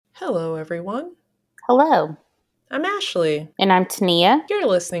Hello, everyone. Hello, I'm Ashley. and I'm Tania. You're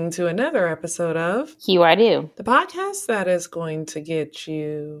listening to another episode of Here I do. the podcast that is going to get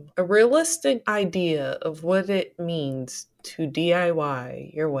you a realistic idea of what it means to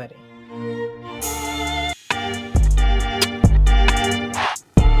DIY your wedding.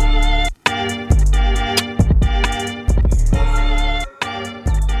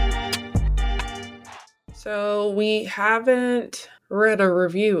 So we haven't read a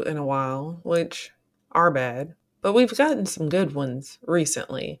review in a while, which are bad, but we've gotten some good ones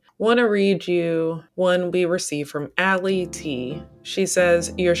recently. Want to read you one we received from Allie T. She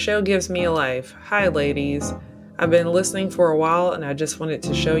says, "Your show gives me a life. Hi, ladies. I've been listening for a while and I just wanted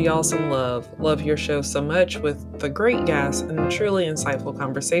to show y'all some love. Love your show so much with the great guests and truly insightful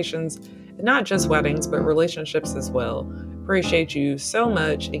conversations, and not just weddings, but relationships as well. Appreciate you so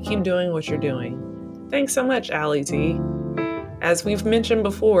much and keep doing what you're doing." Thanks so much, Allie T. As we've mentioned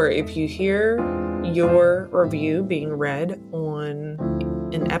before, if you hear your review being read on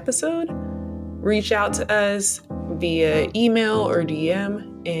an episode, reach out to us via email or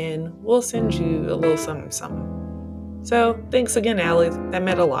DM and we'll send you a little something. So thanks again, Allie. That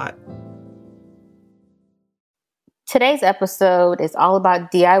meant a lot. Today's episode is all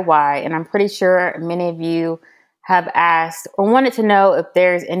about DIY, and I'm pretty sure many of you have asked or wanted to know if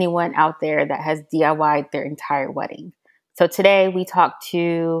there's anyone out there that has DIY'd their entire wedding. So today we talked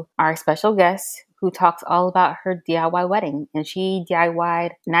to our special guest who talks all about her DIY wedding, and she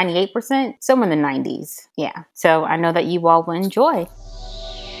DIY'd 98%, somewhere in the 90s. Yeah, so I know that you all will enjoy.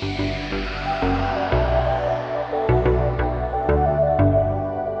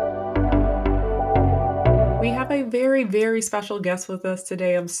 We have a very, very special guest with us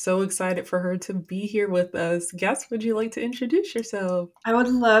today. I'm so excited for her to be here with us. Guest, would you like to introduce yourself? I would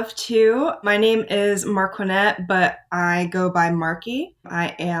love to. My name is Marquenette, but I go by Marky.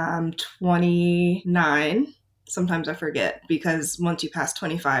 I am 29. Sometimes I forget because once you pass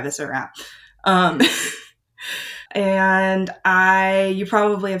 25, it's a wrap. And you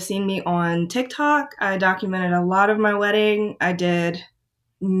probably have seen me on TikTok. I documented a lot of my wedding. I did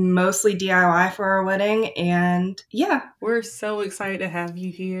mostly DIY for our wedding, and yeah. We're so excited to have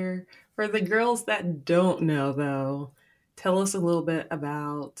you here. For the girls that don't know, though, tell us a little bit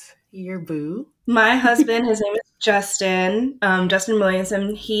about your boo. My husband, his name is Justin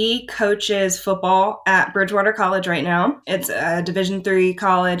Williamson. He coaches football at Bridgewater College right now. It's a Division III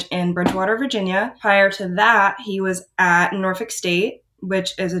college in Bridgewater, Virginia. Prior to that, he was at Norfolk State,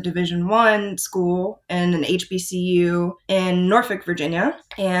 which is a Division I school and an HBCU in Norfolk, Virginia.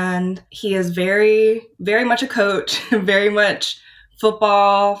 And he is very, very much a coach, very much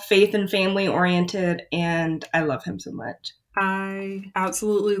football, faith and family oriented, and I love him so much. I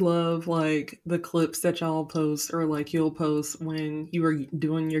absolutely love the clips that y'all post, or you'll post when you were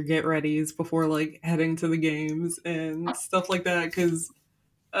doing your get readies before heading to the games and stuff like that, because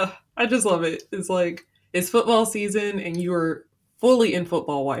I just love it. It's football season and you are fully in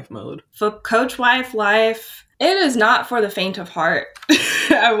football wife mode. Coach wife life. It is not for the faint of heart.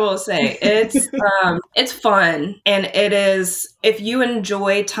 I will say it's fun, and it is if you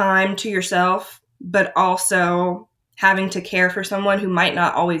enjoy time to yourself, but also having to care for someone who might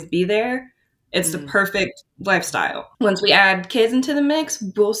not always be there. It's the perfect lifestyle. Once we add kids into the mix,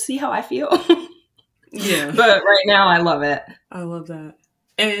 we'll see how I feel. Yeah, but right now I love it. I love that.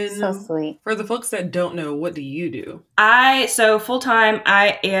 And so sweet. For the folks that don't know, what do you do? So full-time,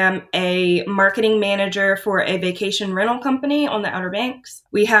 I am a marketing manager for a vacation rental company on the Outer Banks.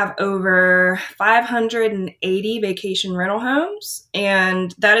 We have over 580 vacation rental homes,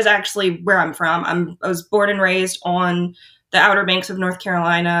 and that is actually where I'm from. I was born and raised on the Outer Banks of North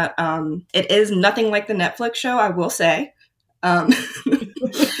Carolina. It is nothing like the Netflix show, I will say. They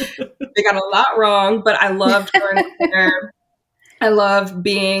got a lot wrong, but I loved going there. I love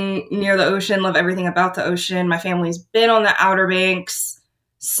being near the ocean, love everything about the ocean. My family's been on the Outer Banks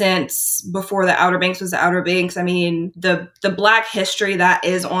since before the Outer Banks was the Outer Banks. I mean, the Black history that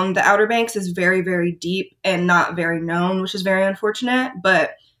is on the Outer Banks is very, very deep and not very known, which is very unfortunate.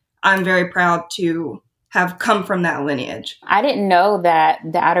 But I'm very proud to have come from that lineage. I didn't know that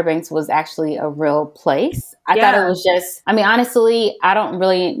the Outer Banks was actually a real place. I thought it was just, honestly, I don't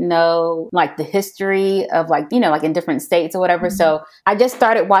really know the history of in different states or whatever. Mm-hmm. So I just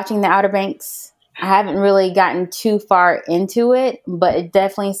started watching the Outer Banks. I haven't really gotten too far into it, but it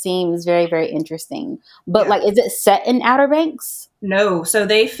definitely seems very, very interesting. But is it set in Outer Banks? No. So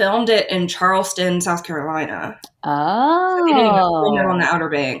they filmed it in Charleston, South Carolina. Oh. So they didn't even film it on the Outer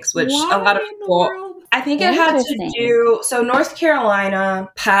Banks, which a lot of people... I think it had to do, so North Carolina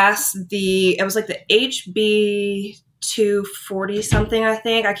passed it was the HB 240 something, I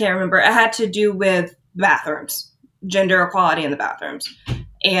think. I can't remember. It had to do with bathrooms, gender equality in the bathrooms.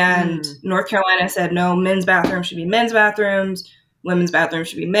 And North Carolina said, no, men's bathrooms should be men's bathrooms. Women's bathrooms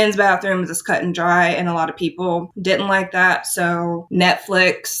should be men's bathrooms. It's cut and dry. And a lot of people didn't like that. So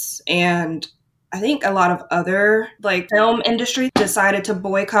Netflix and I think a lot of other like film industry decided to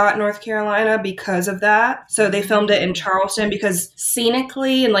boycott North Carolina because of that. So they filmed it in Charleston because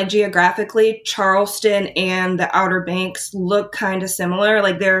scenically and like geographically, Charleston and the Outer Banks look kind of similar.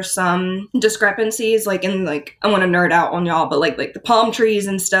 Like there are some discrepancies, like in like, I want to nerd out on y'all, but like the palm trees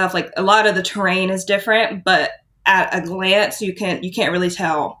and stuff, like a lot of the terrain is different, but at a glance, you can't really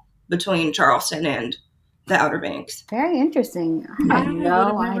tell between Charleston and the Outer Banks. Very interesting. I had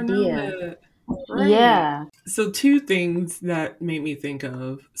no idea. Right. Yeah. So 2 things that made me think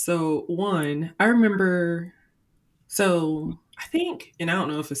of. So 1, I remember, so I think, and I don't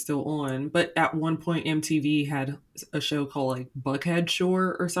know if it's still on, but at one point MTV had a show called like Buckhead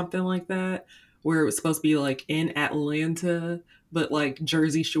Shore or something like that, where it was supposed to be like in Atlanta, but like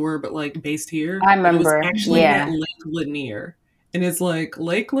Jersey Shore, but like based here. I remember. It was actually at Lake Lanier. And it's like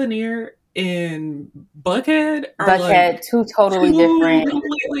Lake Lanier and Buckhead are like 2 totally different.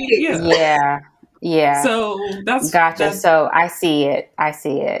 Yeah. So that's gotcha. So I see it.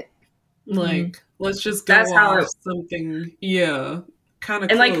 Like, let's just go off something. Yeah, kind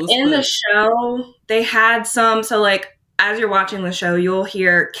of. And close, like in the show, they had some. So like as you're watching the show, you'll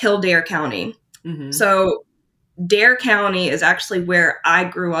hear Kildare County. Mm-hmm. So Dare County is actually where I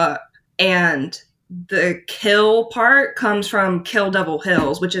grew up, and the Kill part comes from Kill Devil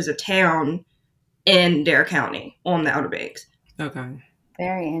Hills, which is a town in Dare County on the Outer Banks. Okay.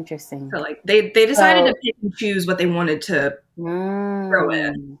 Very interesting. So like they decided to pick and choose what they wanted to throw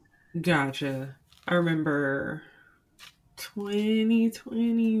in. Gotcha. I remember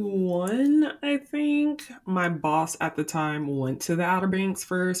 2021, I think. My boss at the time went to the Outer Banks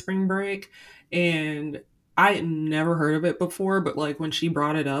for spring break, and I had never heard of it before, but like when she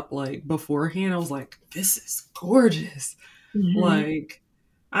brought it up like beforehand, I was like, this is gorgeous. Mm-hmm. Like,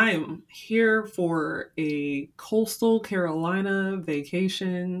 I am here for a coastal Carolina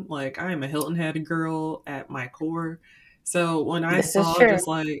vacation. Like, I am a Hilton Head girl at my core. So when I saw just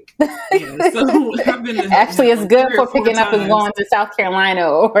like, yeah, so I've been actually, it's good for picking up and going to South Carolina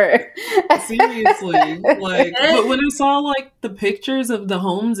or seriously, like, but when I saw like the pictures of the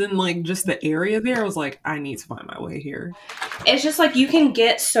homes and like just the area there, I was like, I need to find my way here. It's just like you can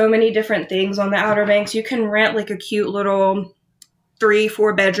get so many different things on the Outer Banks. You can rent like a cute little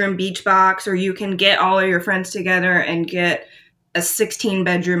 3-4 bedroom beach box, or you can get all of your friends together and get a 16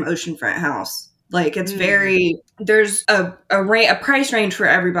 bedroom oceanfront house. Like it's there's a price range for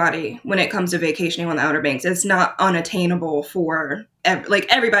everybody when it comes to vacationing on the Outer Banks. It's not unattainable for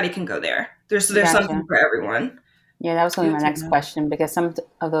everybody can go there. There's something for everyone. Yeah, that was going to be my next question, because some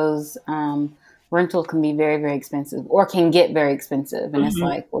of those rentals can be very, very expensive or can get very expensive. And it's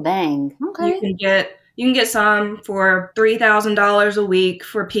like, well, dang. Okay. You can get some for $3,000 a week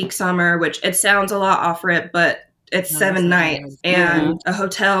for peak summer, which it sounds a lot off rip, but it's 7 nights, and a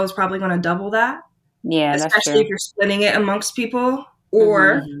hotel is probably going to double that. Yeah, especially if you're splitting it amongst people.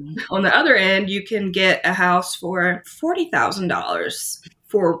 Or on the other end, you can get a house for $40,000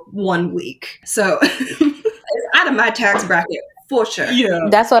 for 1 week. So it's out of my tax bracket for sure. Yeah,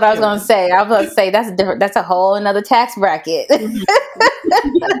 that's what I was going to say. I was going to say that's different. That's a whole another tax bracket.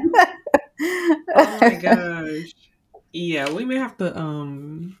 Oh my gosh. Yeah, we may have to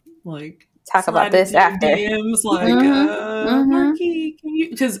talk about this after. DMs, Marquis, can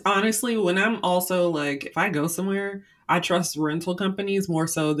you? Because honestly, when I'm also like, if I go somewhere, I trust rental companies more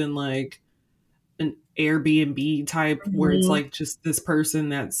so than like an Airbnb type where it's like just this person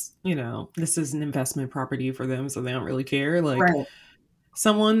that's, you know, this is an investment property for them, so they don't really care. Like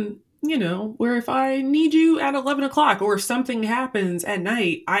someone, you know, where if I need you at 11 o'clock or if something happens at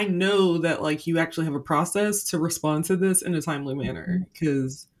night, I know that like you actually have a process to respond to this in a timely manner.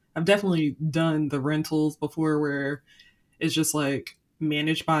 Because I've definitely done the rentals before where it's just like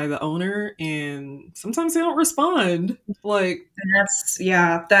managed by the owner and sometimes they don't respond. Like, and that's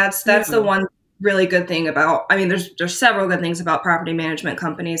the one really good thing about, I mean, there's several good things about property management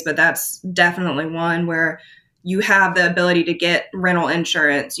companies, but that's definitely one where you have the ability to get rental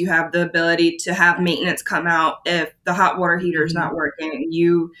insurance. You have the ability to have maintenance come out if the hot water heater is not working.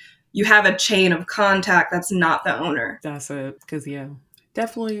 You have a chain of contact that's not the owner. That's it. Because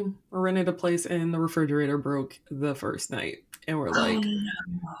definitely rented a place and the refrigerator broke the first night. And we're like,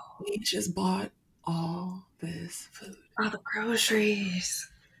 we just bought all this food. All the groceries.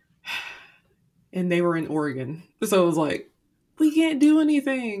 And they were in Oregon. So it was like, we can't do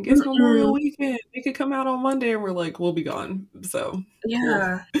anything. It's Memorial Weekend. It could come out on Monday, and we're like, we'll be gone. So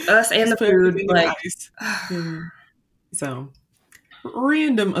yeah, us and the put food, everything in like, ice. Yeah. So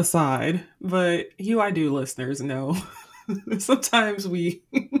random aside, but you I do listeners know sometimes we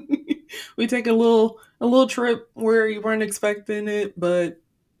we take a little trip where you weren't expecting it, but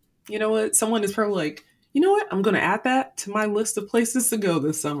you know what? Someone is probably like, you know what? I'm going to add that to my list of places to go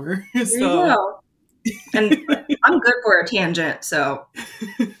this summer. there you go. And I'm good for a tangent, so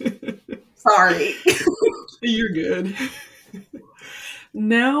sorry. You're good.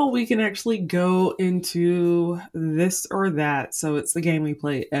 Now we can actually go into this or that. So it's the game we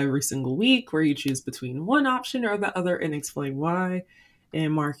play every single week where you choose between one option or the other and explain why.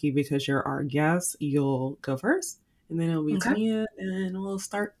 And Marky, because you're our guest, you'll go first. And then it'll be Tania, and we'll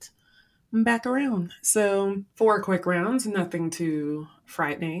start back around. So 4 quick rounds, nothing too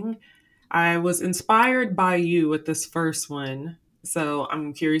frightening. I was inspired by you with this first one. So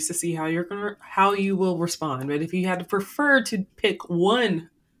I'm curious to see how you will respond. But if you had to prefer to pick one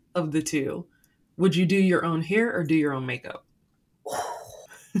of the two, would you do your own hair or do your own makeup?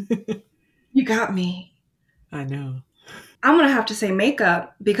 You got me. I know. I'm gonna have to say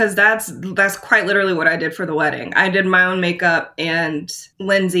makeup because that's quite literally what I did for the wedding. I did my own makeup and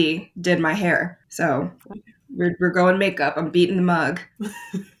Lindsay did my hair. So we're going makeup. I'm beating the mug.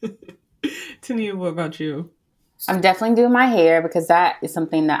 Tania, what about you? I'm definitely doing my hair because that is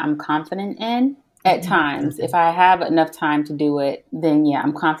something that I'm confident in at times. If I have enough time to do it, then yeah,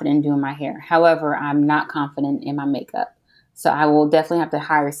 I'm confident in doing my hair. However, I'm not confident in my makeup. So I will definitely have to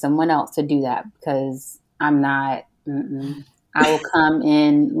hire someone else to do that because I'm not. I will come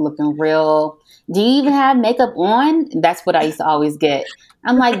in looking real. Do you even have makeup on? That's what I used to always get.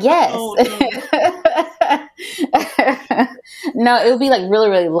 I'm like, yes. Oh, no, it would be like really,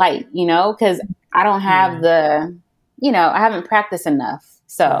 really light, because I don't have I haven't practiced enough.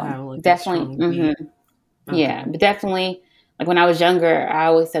 So definitely, yeah, but definitely, like when I was younger, I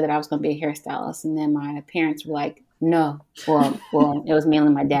always said that I was going to be a hairstylist. And then my parents were like, no, well, it was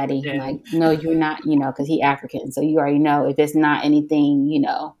mainly my daddy. Yeah. Like, no, you're not, because he's African. So you already know if it's not anything,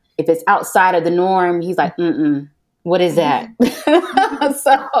 if it's outside of the norm, he's like, what is that?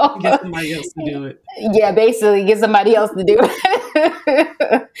 So get somebody else to do it. Yeah, basically get somebody else to do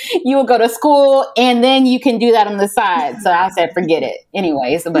it. You will go to school and then you can do that on the side. So I said, forget it.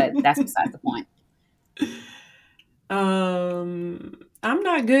 Anyways, but that's besides the point. I'm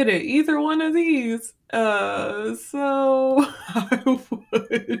not good at either one of these. So I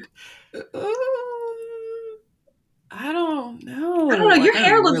would. I don't know. Your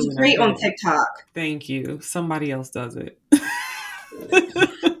hair looks great on TikTok. Thank you. Somebody else does it.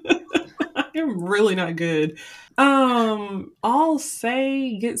 I'm really not good. I'll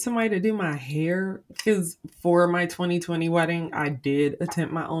say get somebody to do my hair because for my 2020 wedding, I did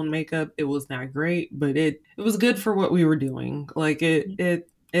attempt my own makeup. It was not great, but it was good for what we were doing. Like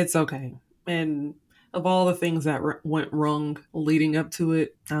it's okay. And of all the things that went wrong leading up to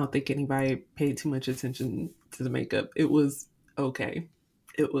it, I don't think anybody paid too much attention to the makeup. It was okay.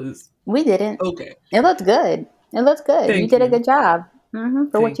 We didn't. Okay. It looked good. You did a good job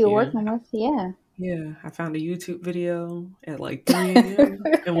for what you were working with. Yeah. Yeah, I found a YouTube video at like 3 a.m.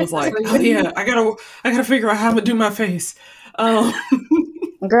 and was like, oh yeah, I gotta figure out how I'm gonna do my face.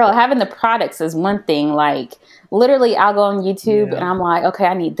 Girl, having the products is one thing. Like literally I'll go on YouTube and I'm like, okay,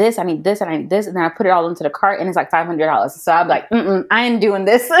 I need this, and then I put it all into the cart and it's like $500. So I'm like, I ain't doing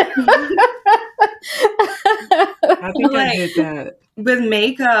this. I think I did that. With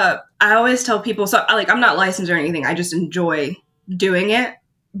makeup, I always tell people, so I'm not licensed or anything, I just enjoy doing it.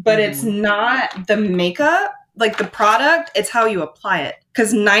 But it's not the makeup, like the product, it's how you apply it.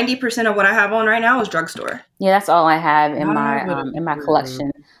 Because 90% of what I have on right now is drugstore. Yeah, that's all I have in my collection.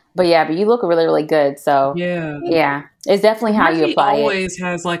 But you look really, really good. So yeah, it's definitely how you apply it. Always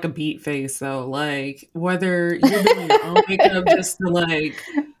has like a beat face though. Like whether you're doing your own makeup just to like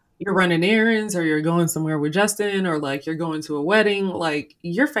you're running errands or you're going somewhere with Justin or like you're going to a wedding, like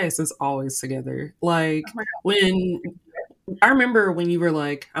your face is always together. Like when I remember when you were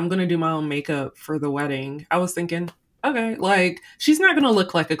like, I'm going to do my own makeup for the wedding, I was thinking, okay, like she's not going to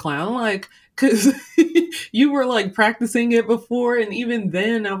look like a clown, like, cause you were like practicing it before. And even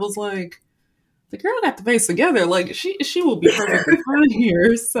then I was like, the girl got the face together. Like she will be perfectly fine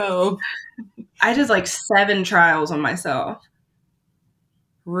here. So I did like 7 trials on myself.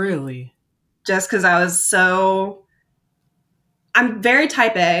 Really? Just cause I'm very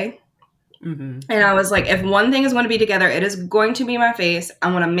type A. And I was like, if one thing is going to be together, it is going to be my face.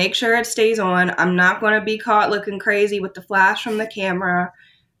 I want to make sure it stays on. I'm not going to be caught looking crazy with the flash from the camera.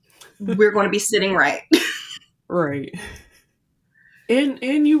 We're going to be sitting right. Right.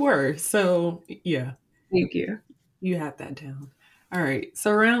 And you were. So yeah, Thank you. you had that down. All right.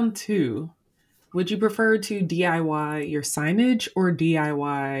 So round two. Would you prefer to DIY your signage or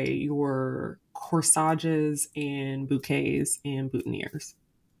DIY your corsages and bouquets and boutonnieres?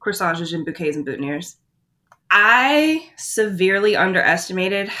 Corsages and bouquets and boutonnieres. I severely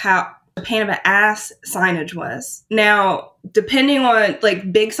underestimated how a pain in the ass signage was. Now, depending on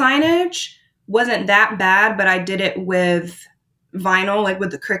like big signage, wasn't that bad, but I did it with vinyl, like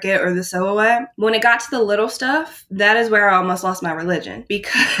with the Cricut or the Silhouette. When it got to the little stuff, that is where I almost lost my religion,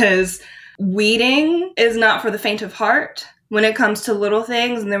 because weeding is not for the faint of heart when it comes to little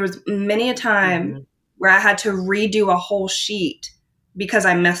things. And there was many a time where I had to redo a whole sheet because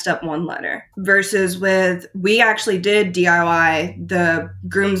I messed up one letter, versus we actually did DIY the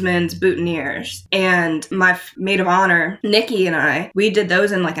groomsmen's boutonnieres, and my maid of honor, Nikki, and we did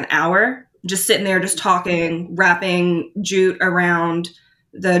those in like an hour, just sitting there, just talking, wrapping jute around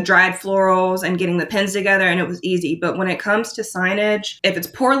the dried florals and getting the pins together, and it was easy. But when it comes to signage, if it's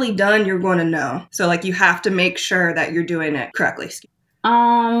poorly done, you're going to know. So like you have to make sure that you're doing it correctly. So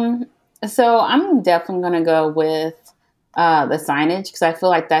I'm definitely going to go with the signage, because I feel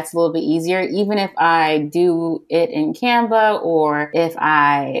like that's a little bit easier. Even if I do it in Canva or if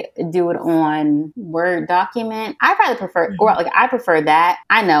I do it on Word document, I probably prefer, or like I prefer that.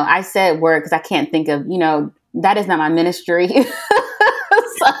 I know I said Word because I can't think of, that is not my ministry.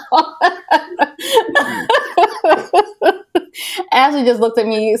 Ashley just looked at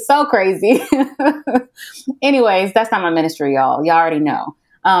me so crazy. Anyways, that's not my ministry, y'all. Y'all already know.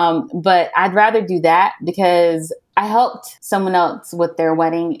 But I'd rather do that because I helped someone else with their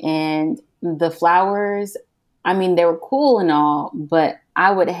wedding, and the flowers, I mean, they were cool and all, but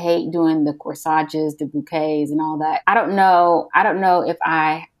I would hate doing the corsages, the bouquets and all that. I don't know if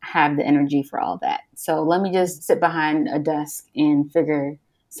I have the energy for all that. So let me just sit behind a desk and figure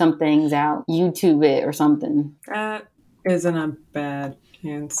some things out, YouTube it or something. That isn't a bad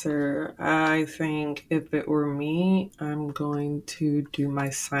answer. I think if it were me, I'm going to do my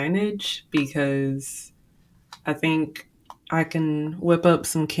signage because I think I can whip up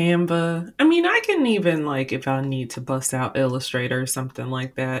some Canva. I mean, I can even, like, if I need to bust out Illustrator or something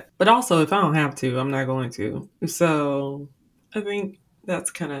like that. But also, if I don't have to, I'm not going to. So I think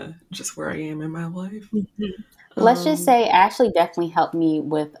that's kind of just where I am in my life. Mm-hmm. Let's just say Ashley definitely helped me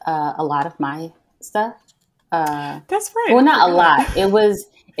with a lot of my stuff. That's right. Well, not a lot. It was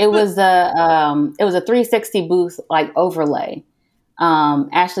a 360 booth like overlay.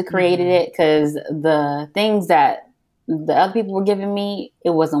 Ashley created it because the things that the other people were giving me, it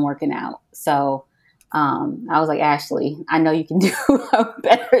wasn't working out. So I was like, Ashley, I know you can do a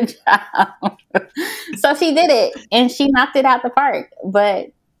better job. So she did it and she knocked it out the park.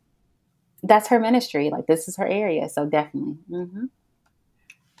 But that's her ministry. Like, this is her area. So definitely. Mm-hmm.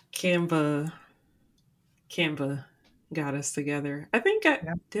 Canva got us together. I think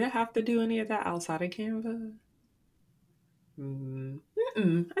did I have to do any of that outside of Canva? I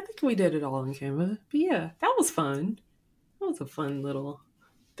think we did it all in Canva. But yeah, that was fun. That was a fun little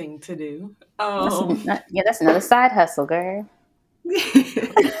thing to do. That's another side hustle, girl.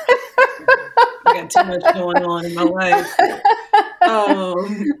 I got too much going on in my life.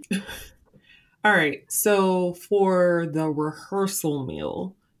 All right. So for the rehearsal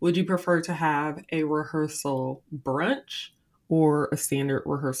meal, would you prefer to have a rehearsal brunch or a standard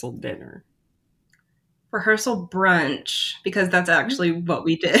rehearsal dinner? Rehearsal brunch, because that's actually what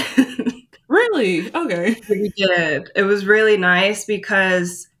we did. Really? Okay. We did. It was really nice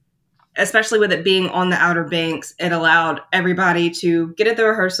because, especially with it being on the Outer Banks, it allowed everybody to get at the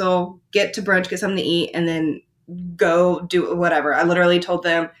rehearsal, get to brunch, get something to eat, and then go do whatever. I literally told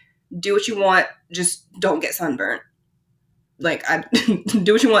them, do what you want, just don't get sunburnt. Like,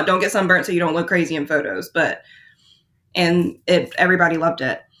 do what you want, don't get sunburnt so you don't look crazy in photos. Everybody loved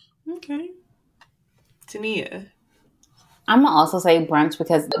it. Okay. Tania. I'm going to also say brunch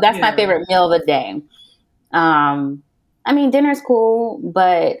because that's my favorite meal of the day. I mean, dinner's cool,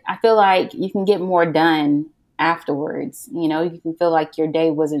 but I feel like you can get more done afterwards. You can feel like your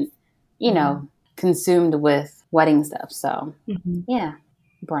day wasn't, consumed with wedding stuff. So, yeah,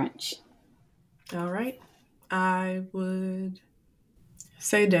 brunch. All right. I would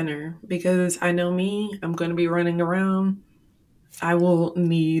say dinner because I know me, I'm going to be running around. I will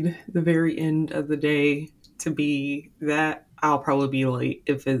need the very end of the day to be that. I'll probably be late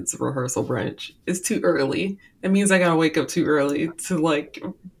if it's rehearsal brunch. It's too early. That means I gotta wake up too early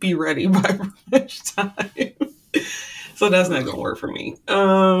to be ready by brunch time. So that's not gonna work for me.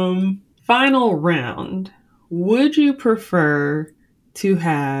 Final round. Would you prefer to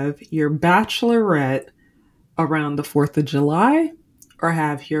have your bachelorette around the 4th of July or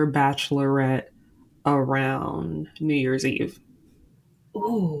have your bachelorette around New Year's Eve?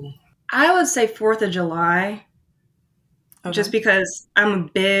 Ooh, I would say 4th of July. Okay. Just because I'm a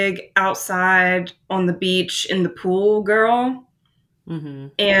big outside on the beach in the pool girl. Mm-hmm.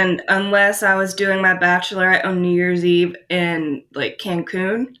 And unless I was doing my bachelorette on New Year's Eve in like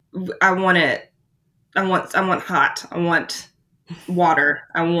Cancun, I want it. I want hot. I want water.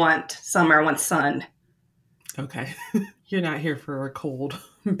 I want summer. I want sun. Okay. You're not here for a cold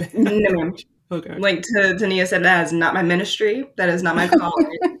bath. No, ma'am. Okay. Like Tania said, that is not my ministry. That is not my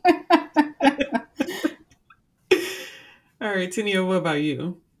calling. All right, Tania, what about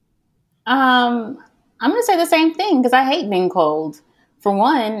you? I'm gonna say the same thing because I hate being cold for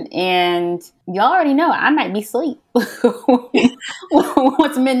one, and y'all already know I might be asleep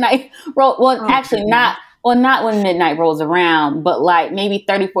once midnight roll. Well, actually, not when midnight rolls around, but like maybe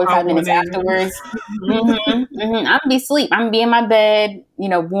 30, 45 minutes afterwards. I'm gonna be asleep. I'm gonna be in my bed,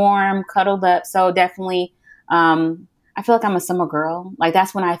 warm, cuddled up. So definitely, I feel like I'm a summer girl. Like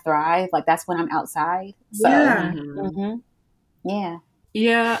that's when I thrive. Like that's when I'm outside. So, yeah. Yeah.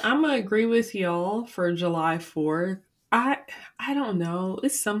 Yeah, I'm gonna agree with y'all for July 4th. I don't know.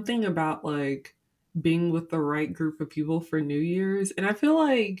 It's something about like being with the right group of people for New Year's, and I feel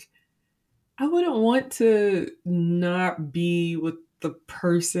like I wouldn't want to not be with the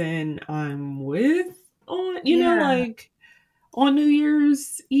person I'm with on, like on New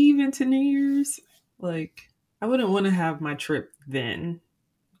Year's Eve into New Year's. Like I wouldn't want to have my trip then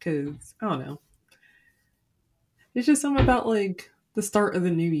because I don't know. It's just something about like the start of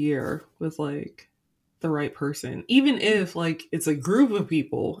the new year with like the right person. Even if like it's a group of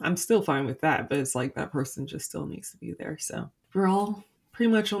people, I'm still fine with that. But it's like that person just still needs to be there. So we're all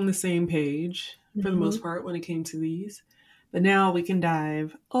pretty much on the same page for the most part when it came to these. But now we can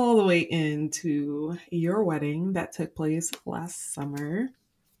dive all the way into your wedding that took place last summer.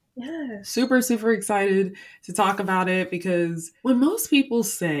 Yeah. Super, super excited to talk about it because when most people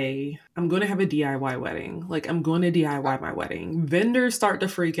say, I'm going to have a DIY wedding, like I'm going to DIY my wedding, vendors start to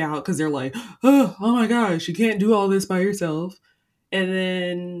freak out because they're like, oh my gosh, you can't do all this by yourself. And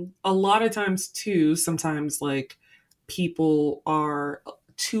then a lot of times too, sometimes like people are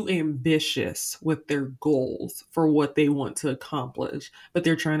too ambitious with their goals for what they want to accomplish, but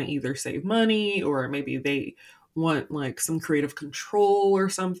they're trying to either save money or maybe they want like some creative control or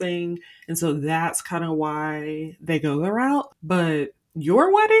something. And so that's kind of why they go the route. But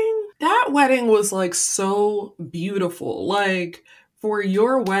your wedding, that wedding was like so beautiful. Like for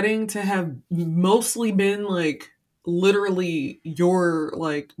your wedding to have mostly been like literally your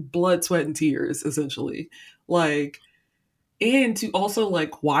like blood, sweat, and tears, essentially. Like, and to also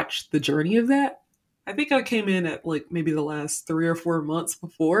like watch the journey of that. I think I came in at like maybe the last 3 or 4 months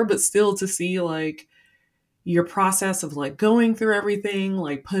before, but still to see like your process of like going through everything,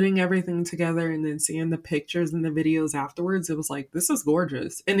 like putting everything together and then seeing the pictures and the videos afterwards, it was like, this is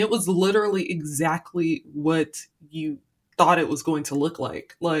gorgeous. And it was literally exactly what you thought it was going to look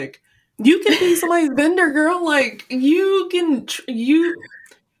like. Like you can be somebody's vendor, girl. Like you can,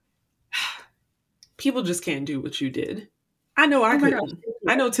 people just can't do what you did. I know I couldn't.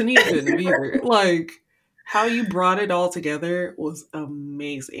 I know Tania couldn't either. Like how you brought it all together was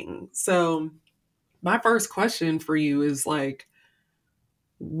amazing. So my first question for you is like,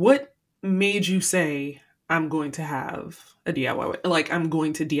 what made you say I'm going to have a DIY? Like I'm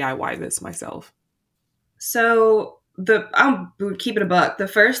going to DIY this myself. So I'll keep it a buck. The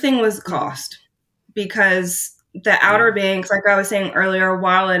first thing was cost, because the Outer Banks, like I was saying earlier,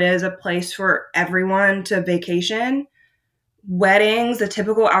 while it is a place for everyone to vacation, weddings, the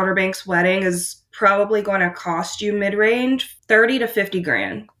typical Outer Banks wedding is probably going to cost you mid-range 30 to 50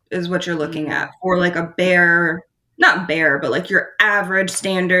 grand is what you're looking at for like a not bare, but like your average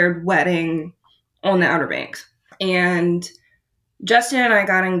standard wedding on the Outer Banks. And Justin and I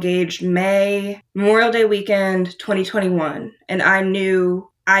got engaged Memorial Day weekend, 2021. And I knew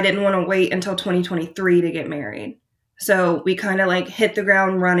I didn't want to wait until 2023 to get married. So we kind of like hit the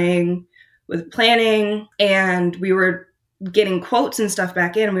ground running with planning, and we were getting quotes and stuff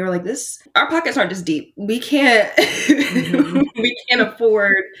back in. And we were like, our pockets aren't this deep. We can't, we can't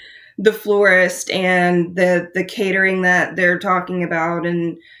afford the florist and the catering that they're talking about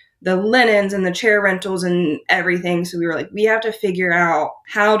and the linens and the chair rentals and everything. So we were like, we have to figure out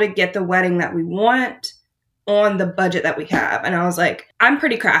how to get the wedding that we want on the budget that we have. And I was like, I'm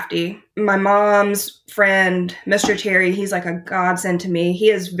pretty crafty. My mom's friend, Mr. Terry, he's like a godsend to me.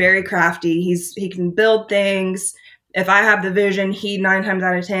 He is very crafty. He can build things. If I have the vision, he 9 times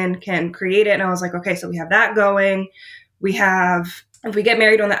out of 10 can create it. And I was like, okay, so we have that going. If we get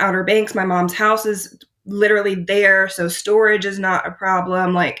married on the Outer Banks, my mom's house is literally there, so storage is not a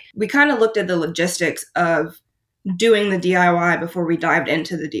problem. Like, we kind of looked at the logistics of doing the DIY before we dived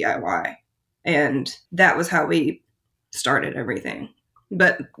into the DIY. And that was how we started everything.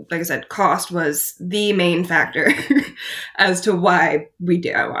 But like I said, cost was the main factor as to why we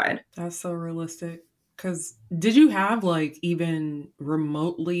DIY'd. That's so realistic. Because did you have like even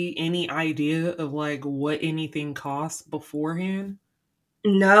remotely any idea of like what anything costs beforehand?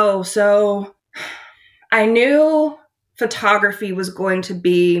 No. So I knew photography was going to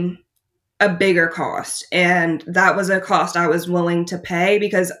be a bigger cost. And that was a cost I was willing to pay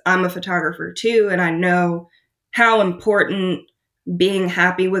because I'm a photographer too. And I know how important being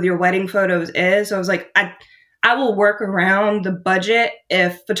happy with your wedding photos is. So I was like, I will work around the budget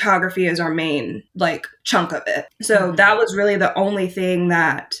if photography is our main like chunk of it. So that was really the only thing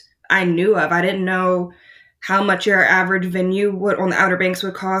that I knew of. I didn't know how much your average venue would on the Outer Banks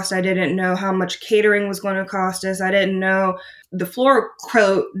would cost. I didn't know how much catering was going to cost us. I didn't know. The floor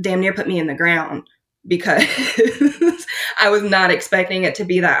quote damn near put me in the ground because I was not expecting it to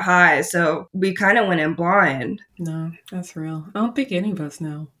be that high. So we kind of went in blind. No, that's real. I don't think any of us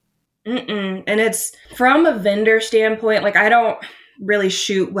know. And it's from a vendor standpoint. Like, I don't really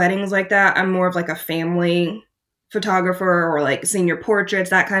shoot weddings like that. I'm more of like a family photographer or like senior portraits,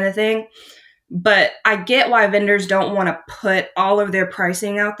 that kind of thing. But I get why vendors don't want to put all of their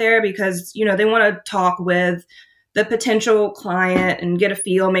pricing out there because, you know, they want to talk with the potential client and get a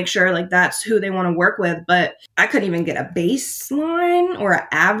feel, make sure like that's who they want to work with. But I couldn't even get a baseline or an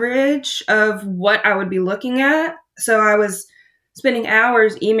average of what I would be looking at. So I was spending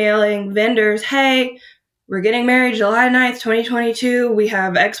hours emailing vendors, hey, we're getting married July 9th, 2022. We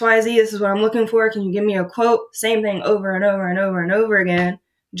have XYZ. This is what I'm looking for. Can you give me a quote? Same thing over and over and over and over again,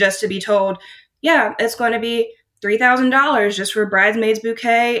 just to be told, yeah, it's going to be $3,000 just for bridesmaid's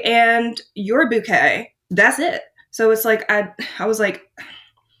bouquet and your bouquet. That's it. So it's like, I was like,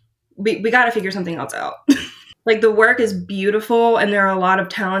 we got to figure something else out. Like, the work is beautiful and there are a lot of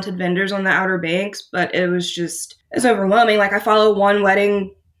talented vendors on the Outer Banks, but it's overwhelming. Like, I follow one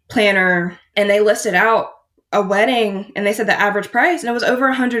wedding planner and they listed out a wedding and they said the average price and it was over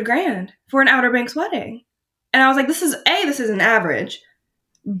 $100,000 for an Outer Banks wedding. And I was like, this is an average.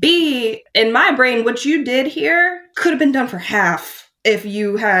 B, in my brain, what you did here could have been done for half if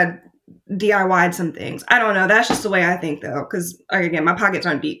you had DIY'd some things. I don't know. That's just the way I think, though, because, again, my pockets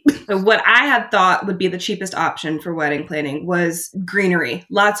aren't deep. So what I had thought would be the cheapest option for wedding planning was greenery.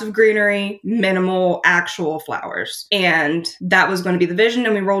 Lots of greenery, minimal actual flowers. And that was going to be the vision,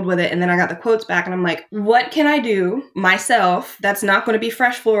 and we rolled with it. And then I got the quotes back, and I'm like, what can I do myself that's not going to be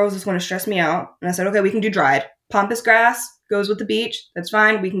fresh florals, that's going to stress me out? And I said, okay, we can do dried. Pampas grass goes with the beach. That's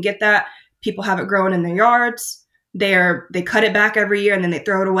fine. We can get that. People have it growing in their yards. They cut it back every year and then they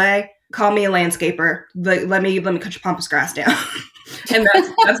throw it away. Call me a landscaper. Let me cut your pampas grass down. And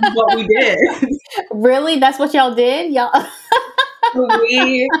that's what we did. Really? That's what y'all did? Y'all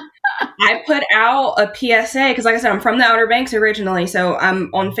I put out a PSA because, like I said, I'm from the Outer Banks originally, so I'm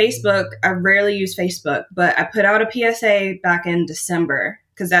on Facebook. I rarely use Facebook, but I put out a PSA back in December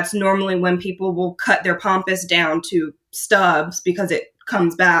because that's normally when people will cut their pampas down to stubs because it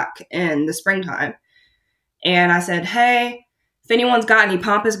comes back in the springtime. And I said, hey, if anyone's got any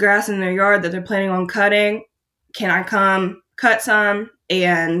pampas grass in their yard that they're planning on cutting, can I come cut some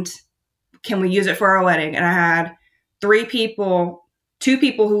and can we use it for our wedding? And I had two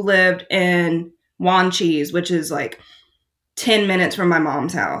people who lived in Wanchese, which is like 10 minutes from my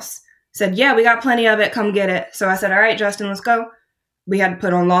mom's house, said, yeah, we got plenty of it. Come get it. So I said, all right, Justin, let's go. We had to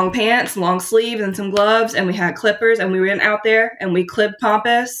put on long pants, long sleeves, and some gloves, and we had clippers, and we went out there, and we clipped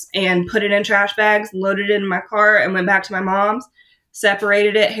pampas and put it in trash bags, loaded it in my car, and went back to my mom's,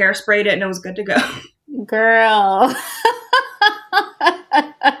 separated it, hairsprayed it, and it was good to go. Girl.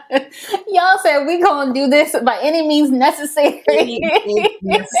 Y'all said we gonna do this by any means necessary.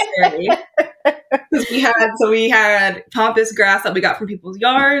 We had pampas grass that we got from people's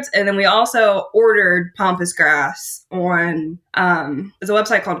yards, and then we also ordered pampas grass on there's a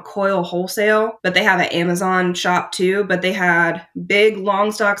website called Coil Wholesale, but they have an Amazon shop too. But they had big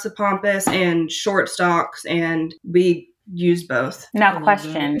long stalks of pampas and short stalks, and we used both. Now,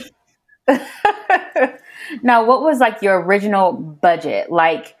 question. Now, what was like your original budget?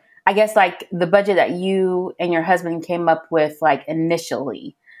 Like, I guess like the budget that you and your husband came up with, like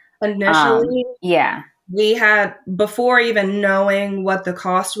initially. Yeah. We had, before even knowing what the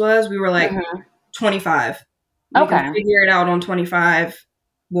cost was, we were like 25. We can figure it out on 25.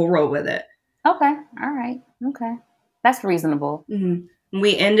 We'll roll with it. Okay. All right. Okay. That's reasonable. Mm-hmm.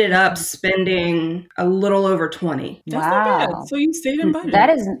 We ended up spending a little over 20. That's not bad. So you stayed in budget. That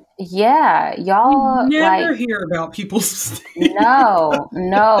is, yeah. Y'all We never like hear about people's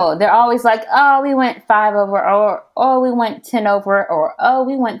no. They're always like, oh, we went 5 over, or oh, we went 10 over, or oh,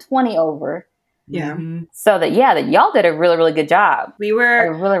 we went 20 over. Yeah. So that y'all did a really, really good job. We were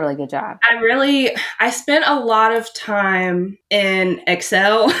a really, really good job. I spent a lot of time in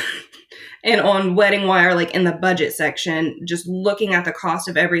Excel and on Wedding Wire, like in the budget section, just looking at the cost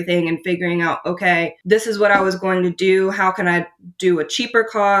of everything and figuring out, okay, this is what I was going to do. How can I do a cheaper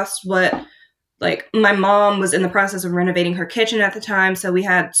cost? Like my mom was in the process of renovating her kitchen at the time. So we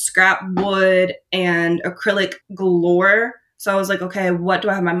had scrap wood and acrylic galore. So I was like, okay, what do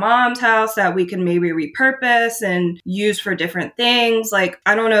I have in my mom's house that we can maybe repurpose and use for different things? Like,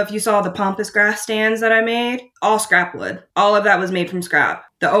 I don't know if you saw the pampas grass stands that I made, all scrap wood. All of that was made from scrap.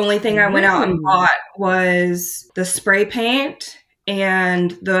 The only thing I went out and bought was the spray paint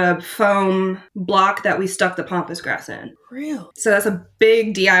and the foam block that we stuck the pampas grass in. Real. So that's a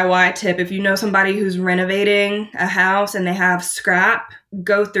big DIY tip. If you know somebody who's renovating a house and they have scrap,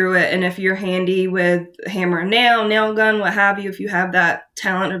 go through it. And if you're handy with hammer and nail gun, what have you, if you have that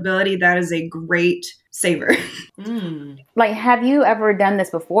talent ability, that is a great saver. Like, have you ever done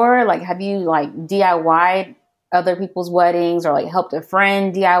this before? Like, have you like DIY'd other people's weddings, or like helped a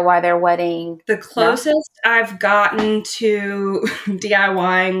friend DIY their wedding? The closest I've gotten to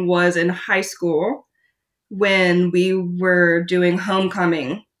DIYing was in high school when we were doing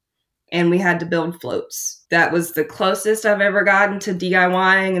homecoming and we had to build floats. That was the closest I've ever gotten to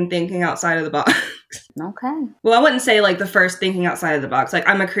DIYing and thinking outside of the box. Okay. Well, I wouldn't say like the first thinking outside of the box. Like,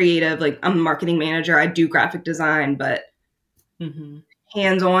 I'm a creative, like I'm a marketing manager. I do graphic design, but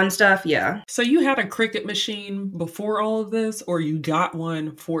hands-on stuff, yeah. So you had a Cricut machine before all of this, or you got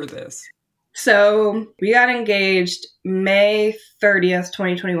one for this? So we got engaged May 30th,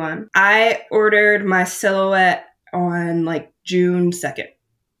 2021. I ordered my silhouette on like June 2nd.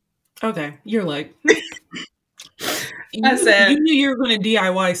 Okay. You're like, you knew you were going to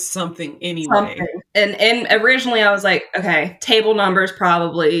DIY something anyway. And originally I was like, okay, table numbers,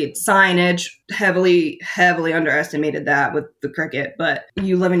 probably signage, heavily underestimated that with the Cricut, but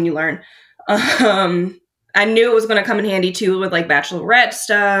you live and you learn. I knew it was going to come in handy too with like bachelorette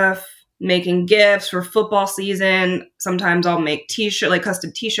stuff, making gifts for football season. Sometimes I'll make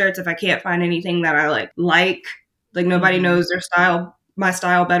custom t-shirts if I can't find anything that I like nobody knows my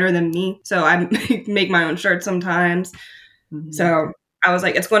style better than me. So I make my own shirts sometimes. So I was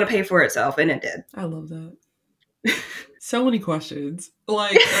like, it's going to pay for itself. And it did. I love that. So many questions.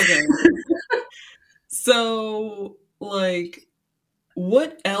 Like, okay. So, like,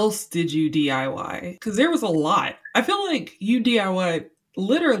 what else did you DIY? Because there was a lot. I feel like you DIY'd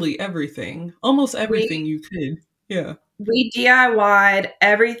literally everything. Almost everything you could. Yeah. We DIY'd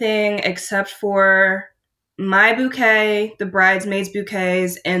everything except for my bouquet, the bridesmaids'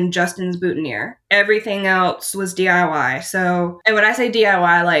 bouquets, and Justin's boutonniere. Everything else was DIY. So, and when I say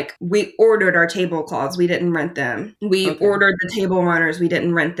DIY, like, we ordered our tablecloths. We didn't rent them. We ordered the table runners. We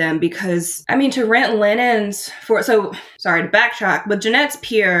didn't rent them because, I mean, to rent linens sorry to backtrack, but Jeanette's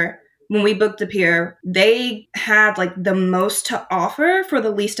Pier, when we booked the pier, they had like the most to offer for the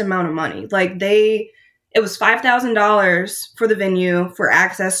least amount of money. Like it was $5,000 for the venue for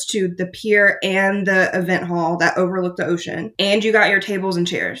access to the pier and the event hall that overlooked the ocean. And you got your tables and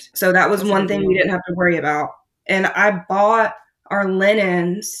chairs. So that was one thing we didn't have to worry about. And I bought our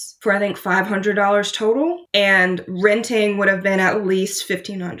linens for, I think, $500 total. And renting would have been at least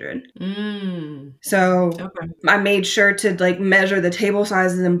 $1,500. So I made sure to like measure the table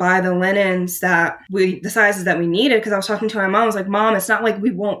sizes and buy the linens the sizes that we needed. Because I was talking to my mom. I was like, Mom, it's not like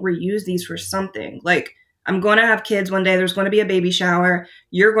we won't reuse these for something. Like, I'm going to have kids one day. There's going to be a baby shower.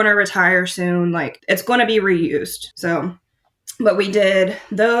 You're going to retire soon. Like, it's going to be reused. So, but we did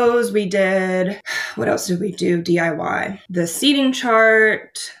those. What else did we do? DIY. The seating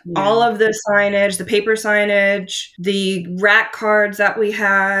chart, all of the signage, the paper signage, the rack cards that we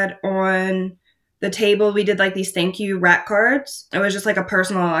had on the table. We did like these thank you rack cards. It was just like a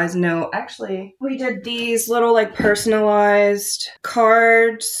personalized note. Actually, we did these little like personalized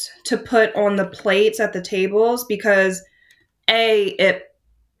cards to put on the plates at the tables because A,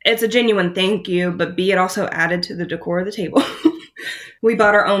 it's a genuine thank you, but B, it also added to the decor of the table. We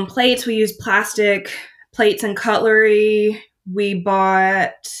bought our own plates. We used plastic plates and cutlery. We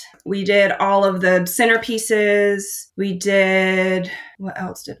did all of the centerpieces. What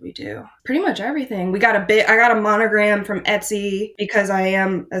else did we do? Pretty much everything. I got a monogram from Etsy because I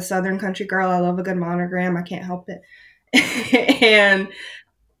am a Southern country girl. I love a good monogram. I can't help it. And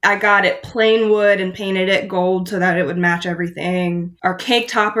I got it plain wood and painted it gold so that it would match everything. Our cake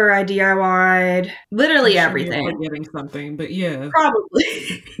topper I DIY'd. Literally everything. You're forgetting something, but yeah.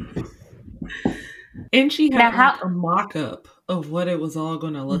 Probably. And she had like a mock-up of what it was all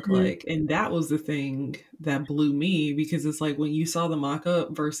going to look like. And that was the thing that blew me, because it's like when you saw the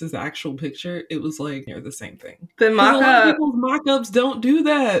mock-up versus the actual picture, it was like they're the same thing. The mock-up, a lot of people's mock-ups don't do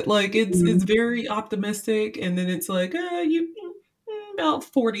that. Like it's very optimistic, and then it's like you about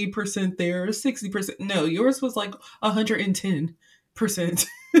 40% there, 60%. No, yours was like 110%.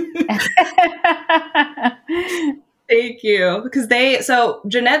 Thank you. Because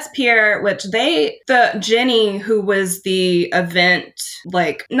Jeanette's Pier, Jenny, who was the event,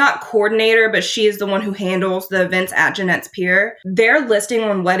 like, not coordinator, but she is the one who handles the events at Jeanette's Pier. Their listing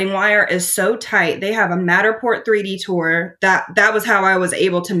on Wedding Wire is so tight. They have a Matterport 3D tour. That was how I was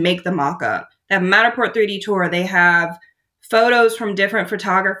able to make the mock-up. They have a Matterport 3D tour. They have photos from different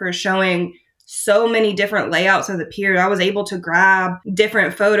photographers showing so many different layouts of the pier. I was able to grab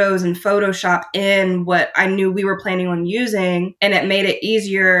different photos and Photoshop in what I knew we were planning on using. And it made it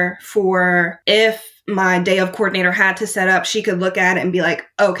easier for, if my day of coordinator had to set up, she could look at it and be like,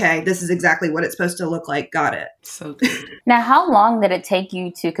 okay, this is exactly what it's supposed to look like. Got it. So good. Now, how long did it take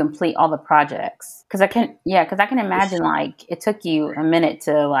you to complete all the projects? Because I can imagine like it took you a minute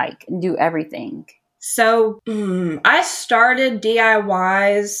to like do everything. So I started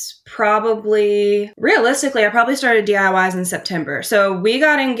DIYs realistically, I probably started DIYs in September. So we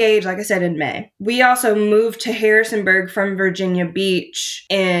got engaged, like I said, in May. We also moved to Harrisonburg from Virginia Beach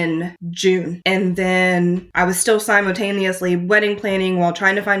in June. And then I was still simultaneously wedding planning while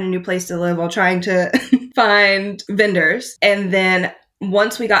trying to find a new place to live, while trying to find vendors. And then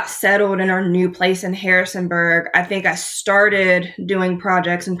once we got settled in our new place in Harrisonburg, I think I started doing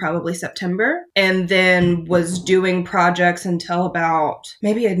projects in probably September, and then was doing projects until about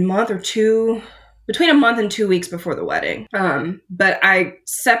maybe a month or two, between a month and 2 weeks before the wedding. But I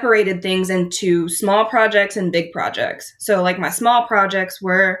separated things into small projects and big projects. So like my small projects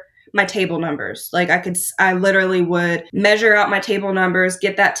were my table numbers. Like I literally would measure out my table numbers,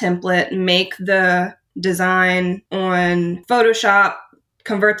 get that template, make the design on Photoshop,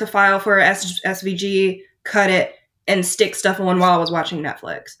 convert the file for SVG, cut it, and stick stuff on while I was watching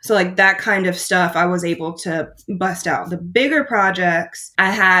Netflix. So like that kind of stuff I was able to bust out. The bigger projects I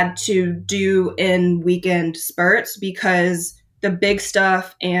had to do in weekend spurts, because the big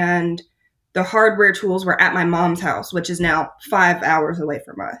stuff and the hardware tools were at my mom's house, which is now 5 hours away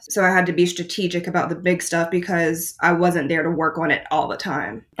from us. So I had to be strategic about the big stuff because I wasn't there to work on it all the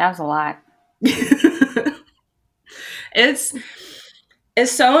time. That was a lot.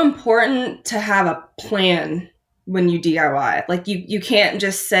 It's so important to have a plan when you DIY. Like you can't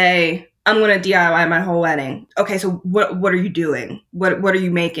just say, I'm going to DIY my whole wedding. Okay, so what are you doing? What are you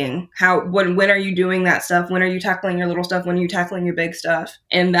making? When are you doing that stuff? When are you tackling your little stuff? When are you tackling your big stuff?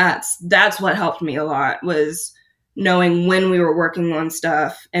 And that's what helped me a lot, was knowing when we were working on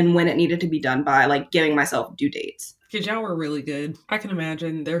stuff and when it needed to be done by, like giving myself due dates. Because y'all were really good. I can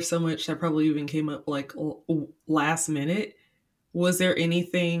imagine there's so much that probably even came up like last minute. Was there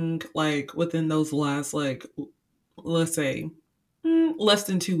anything like within those last, like, let's say, less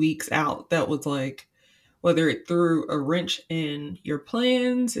than 2 weeks out that was like, whether it threw a wrench in your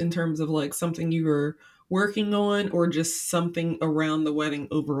plans in terms of like something you were working on, or just something around the wedding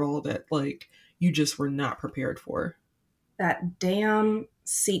overall that like you just were not prepared for? That damn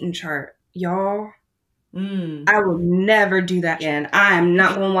seating chart, y'all. I will never do that again. I am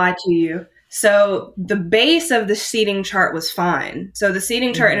not going to lie to you. So the base of the seating chart was fine. So the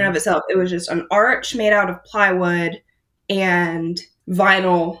seating chart in and of itself, it was just an arch made out of plywood and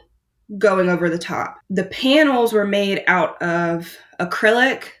vinyl going over the top. The panels were made out of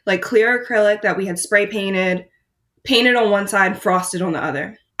acrylic, like clear acrylic that we had spray painted on one side, frosted on the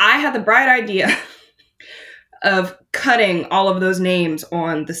other. I had the bright idea of cutting all of those names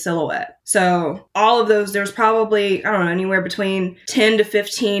on the silhouette. So all of those, there's probably, I don't know, anywhere between 10 to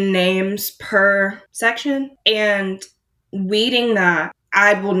 15 names per section. And weeding that,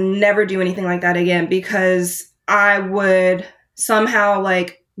 I will never do anything like that again, because I would somehow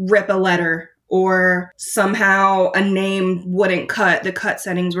like rip a letter, or somehow a name wouldn't cut. The cut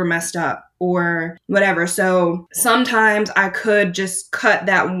settings were messed up or whatever. So sometimes I could just cut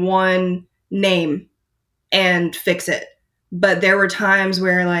that one name and fix it. But there were times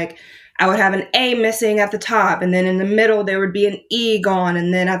where like I would have an A missing at the top, and then in the middle there would be an E gone,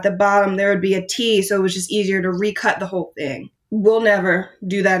 and then at the bottom there would be a T, so it was just easier to recut the whole thing. We'll never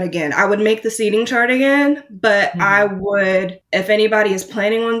do that again. I would make the seating chart again, but I would, if anybody is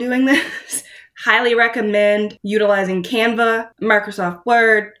planning on doing this, highly recommend utilizing Canva, Microsoft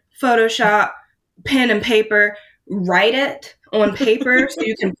Word, Photoshop, pen and paper. Write it on paper so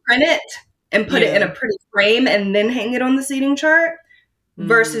you can print it and put it in a pretty frame and then hang it on the seating chart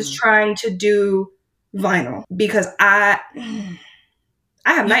versus trying to do vinyl, because I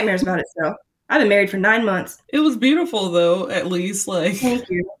have nightmares about it still. I've been married for 9 months. It was beautiful though, at least, like, thank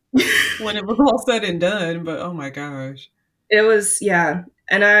you. when it was all said and done, but oh my gosh. It was, yeah.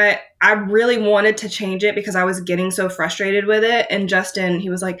 And I really wanted to change it because I was getting so frustrated with it. And Justin, he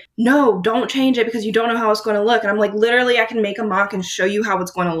was like, no, don't change it because you don't know how it's going to look. And I'm like, literally, I can make a mock and show you how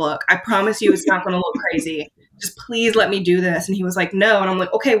it's going to look. I promise you it's not going to look crazy. Just please let me do this. And he was like, no. And I'm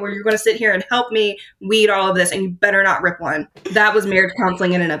like, okay, well, you're going to sit here and help me weed all of this and you better not rip one. That was marriage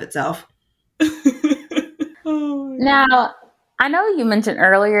counseling in and of itself. Oh now, I know you mentioned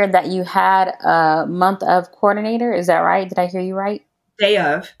earlier that you had a month of coordinator. Is that right? Did I hear you right? Day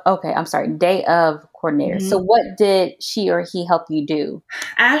of. Okay, I'm sorry. Day of coordinator. Mm-hmm. So what did she or he help you do?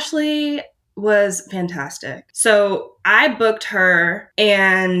 Ashley was fantastic. So I booked her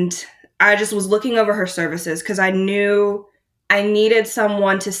and I just was looking over her services because I knew I needed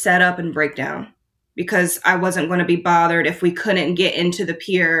someone to set up and break down because I wasn't going to be bothered if we couldn't get into the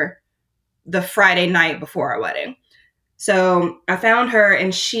pier the Friday night before our wedding. So I found her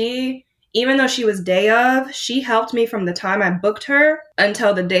and she, even though she was day of, she helped me from the time I booked her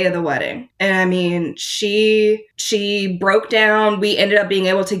until the day of the wedding. And I mean, she broke down. We ended up being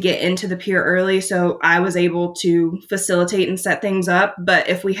able to get into the pier early, so I was able to facilitate and set things up. But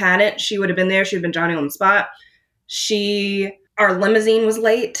if we hadn't, she would have been there. She would have been Johnny on the spot. Our limousine was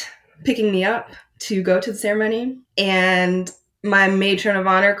late picking me up to go to the ceremony. And my matron of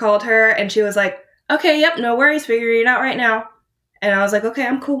honor called her and she was like, okay, yep, no worries, figuring it out right now. And I was like, okay,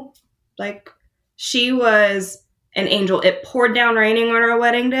 I'm cool. Like, she was an angel. It poured down raining on our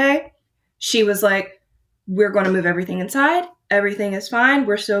wedding day. She was like, we're going to move everything inside. Everything is fine.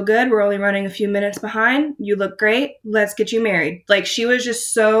 We're still good. We're only running a few minutes behind. You look great. Let's get you married. Like, she was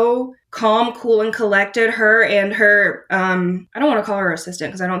just so calm, cool, and collected. Her and her, I don't want to call her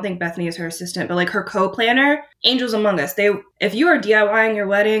assistant because I don't think Bethany is her assistant, but like her co-planner, angels among us. If you are DIYing your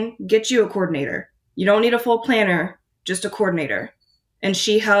wedding, get you a coordinator. You don't need a full planner, just a coordinator. And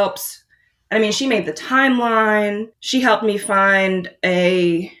she helps. I mean, she made the timeline. She helped me find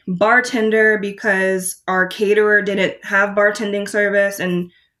a bartender because our caterer didn't have bartending service.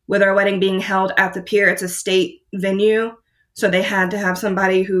 And with our wedding being held at the pier, it's a state venue. So they had to have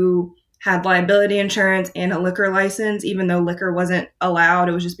somebody who had liability insurance and a liquor license, even though liquor wasn't allowed.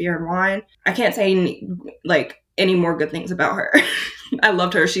 It was just beer and wine. I can't say any more good things about her. I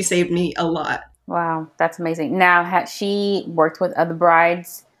loved her. She saved me a lot. Wow, that's amazing. Now, had she worked with other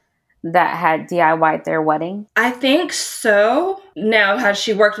brides that had DIY'd their wedding? I think so. Now, has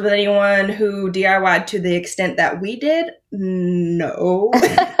she worked with anyone who DIY'd to the extent that we did? No.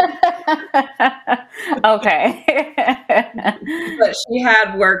 Okay. But she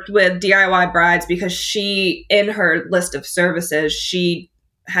had worked with DIY brides because she, in her list of services, she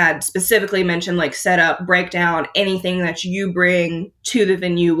had specifically mentioned like set up, breakdown, anything that you bring to the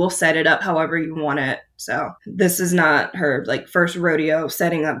venue, we'll set it up however you want it. So this is not her like first rodeo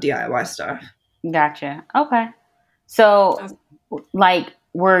setting up DIY stuff. Gotcha. Okay. So like,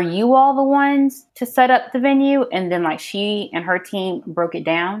 were you all the ones to set up the venue and then like she and her team broke it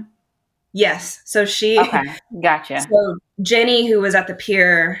down? Yes. So okay. Gotcha. So Jenny, who was at the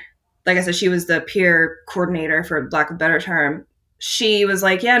pier, like I said, she was the pier coordinator, for lack of a better term. She was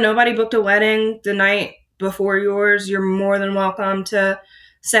like, yeah, nobody booked a wedding the night before yours. You're more than welcome to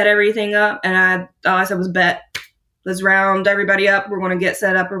set everything up. And all I said was, bet. Let's round everybody up. We're going to get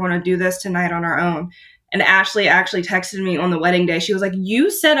set up. We're going to do this tonight on our own. And Ashley actually texted me on the wedding day. She was like, you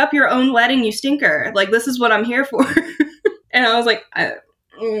set up your own wedding, you stinker. Like, this is what I'm here for. And I was like,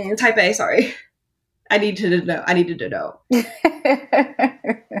 type A, sorry. I needed to know.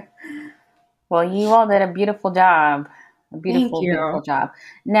 Well, you all did a beautiful job. A beautiful job.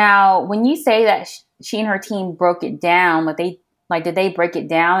 Now, when you say that she and her team broke it down, did they break it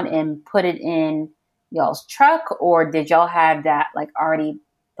down and put it in y'all's truck, or did y'all have that like already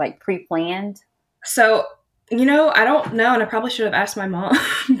like pre-planned? So, I don't know, and I probably should have asked my mom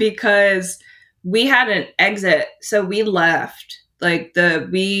because we had an exit, so we left.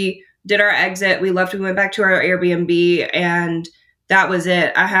 We did our exit, we left, we went back to our Airbnb, and that was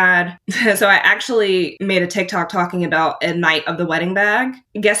it. I actually made a TikTok talking about a night of the wedding bag.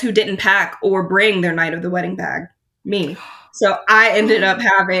 Guess who didn't pack or bring their night of the wedding bag? Me. So I ended up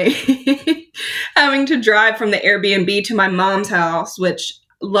having to drive from the Airbnb to my mom's house, which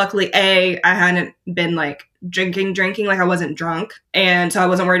luckily, I hadn't been like drinking, like I wasn't drunk. And so I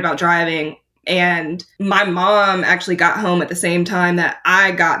wasn't worried about driving. And my mom actually got home at the same time that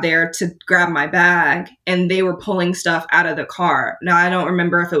I got there to grab my bag, and they were pulling stuff out of the car. Now, I don't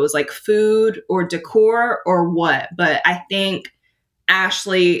remember if it was like food or decor or what, but I think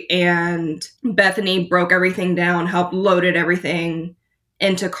Ashley and Bethany broke everything down, helped loaded everything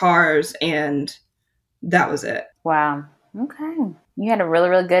into cars, and that was it. Wow. Okay. You had a really,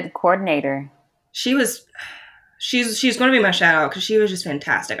 really good coordinator. She's going to be my shout out because she was just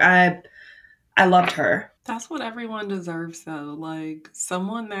fantastic. I loved her. That's what everyone deserves, though. Like,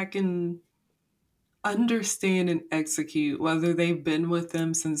 someone that can understand and execute, whether they've been with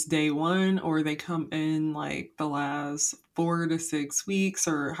them since day one or they come in like the last 4 to 6 weeks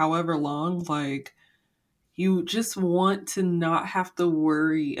or however long. Like, you just want to not have to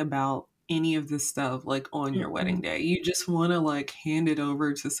worry about any of this stuff like on your wedding day. You just want to like hand it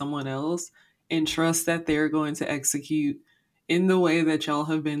over to someone else and trust that they're going to execute in the way that y'all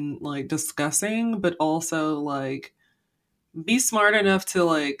have been like discussing, but also like be smart enough to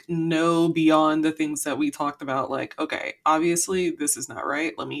like know beyond the things that we talked about. Like, okay, obviously this is not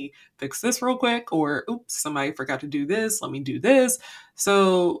right. Let me fix this real quick. Or, oops, somebody forgot to do this. Let me do this.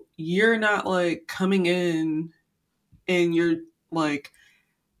 So you're not like coming in and you're like,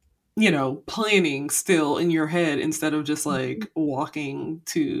 planning still in your head instead of just like walking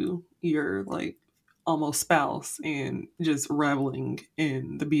to your like almost spouse and just reveling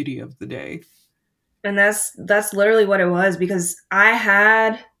in the beauty of the day. And that's literally what it was, because I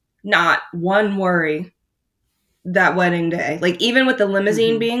had not one worry that wedding day. Like, even with the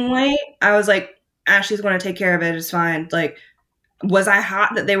limousine being late, I was like, Ashley's going to take care of it. It's fine. Like, was I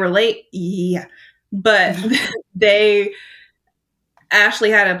hot that they were late? Yeah. But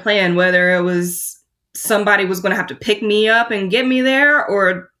Ashley had a plan, whether it was somebody was going to have to pick me up and get me there,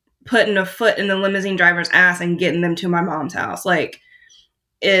 or putting a foot in the limousine driver's ass and getting them to my mom's house. Like,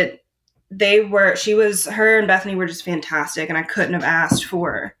 her and Bethany were just fantastic, and I couldn't have asked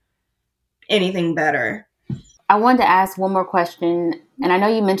for anything better. I wanted to ask one more question, and I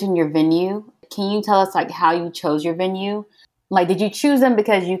know you mentioned your venue. Can you tell us like how you chose your venue? Like, did you choose them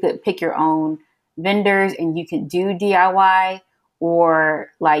because you could pick your own vendors and you could do DIY, or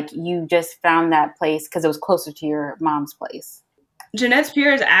like you just found that place because it was closer to your mom's place? Jeanette's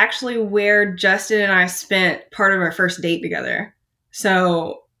Pier is actually where Justin and I spent part of our first date together.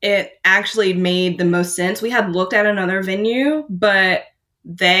 So it actually made the most sense. We had looked at another venue, but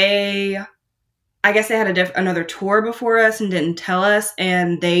I guess they had another tour before us and didn't tell us,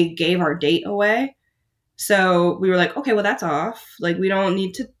 and they gave our date away. So we were like, okay, well, that's off. Like, we don't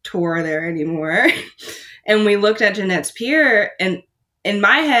need to tour there anymore. And we looked at Jeanette's Pier, and in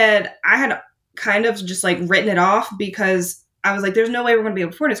my head, I had kind of just like written it off because I was like, there's no way we're going to be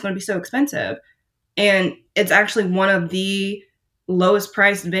able to afford it. It's going to be so expensive. And it's actually one of the lowest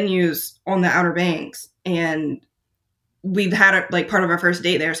priced venues on the Outer Banks. And we've had like part of our first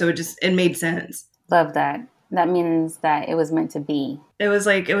date there. So it made sense. Love that. That means that it was meant to be. It was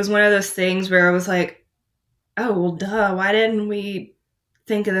one of those things where I was like, oh, well, duh. Why didn't we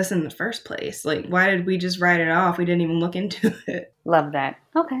think of this in the first place? Like, why did we just write it off? We didn't even look into it. Love that.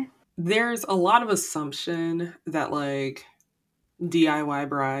 Okay. There's a lot of assumption that like DIY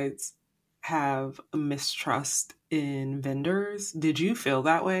brides have a mistrust in vendors. Did you feel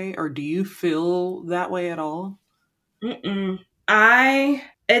that way, or do you feel that way at all? It's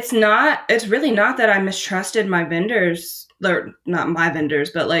really not that I mistrusted my vendors, or not my vendors,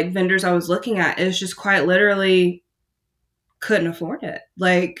 but like vendors I was looking at. It's just quite literally couldn't afford it.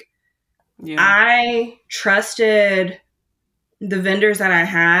 Like, yeah. I trusted the vendors that I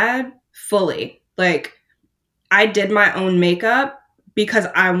had fully. Like, I did my own makeup because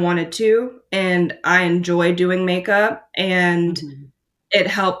I wanted to, and I enjoy doing makeup, and it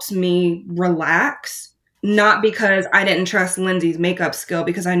helps me relax. Not because I didn't trust Lindsay's makeup skill,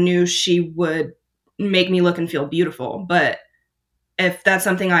 because I knew she would make me look and feel beautiful. But if that's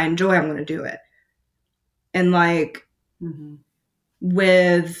something I enjoy, I'm going to do it. And like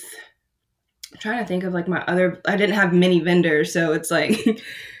with, I'm trying to think of like I didn't have many vendors. So it's like,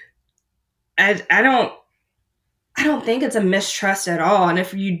 I don't think it's a mistrust at all. And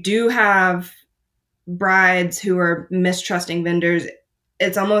if you do have brides who are mistrusting vendors,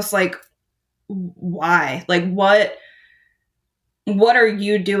 it's almost like, why? Like, what are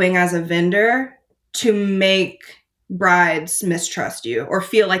you doing as a vendor to make brides mistrust you or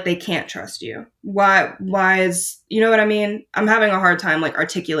feel like they can't trust you? Why is, you know what I mean? I'm having a hard time like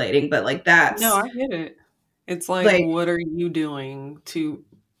articulating, but like that's... No, I get it. It's like what are you doing to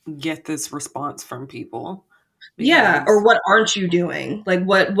get this response from people? Because, yeah, or what aren't you doing? Like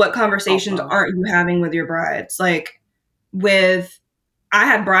what conversations aren't you having with your brides? Like with I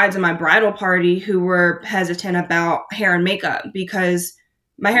had brides in my bridal party who were hesitant about hair and makeup because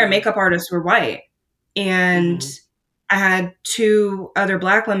my hair and makeup artists were white. And I had 2 other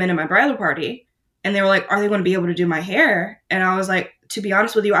Black women in my bridal party, and they were like, are they going to be able to do my hair? And I was like, to be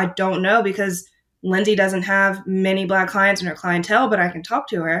honest with you, I don't know, because Lindsay doesn't have many Black clients in her clientele, but I can talk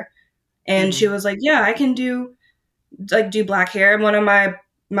to her. And she was like, yeah, I can do Black hair. And one of my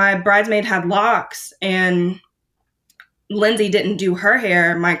bridesmaid had locks, and Lindsay didn't do her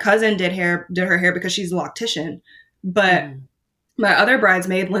hair. My cousin did her hair because she's a loctician. But my other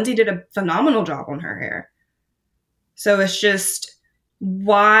bridesmaid, Lindsay, did a phenomenal job on her hair. So it's just,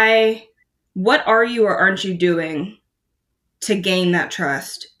 what are you or aren't you doing to gain that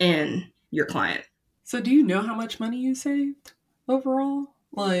trust in your client? So do you know how much money you saved overall?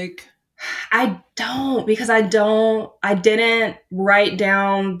 Like, I don't, because I didn't write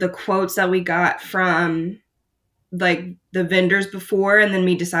down the quotes that we got from like the vendors before and then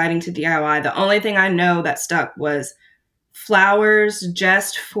me deciding to DIY. The only thing I know that stuck was flowers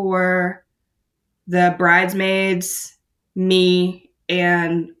just for the bridesmaids, me,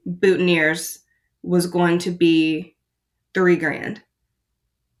 and boutonnieres was going to be $3,000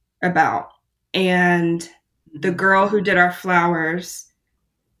 about. And the girl who did our flowers,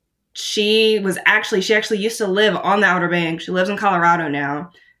 she actually used to live on the Outer Banks. She lives in Colorado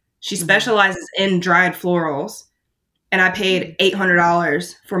now. She specializes in dried florals. And I paid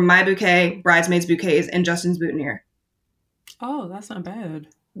 $800 for my bouquet, bridesmaids' bouquets, and Justin's boutonniere. Oh, that's not bad.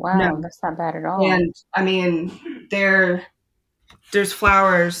 Wow, no. That's not bad at all. And I mean, there's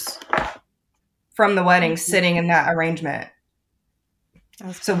flowers from the wedding sitting in that arrangement.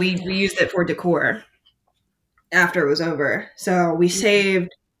 So we used it for decor after it was over. So we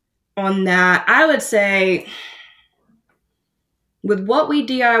saved on that. I would say with what we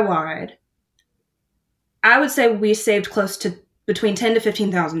DIY'd, I would say we saved close to between $10,000 to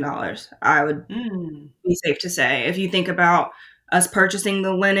 $15,000. I would be safe to say. If you think about us purchasing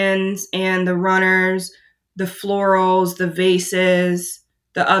the linens and the runners, the florals, the vases,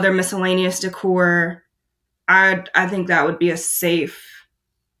 the other miscellaneous decor, I think that would be a safe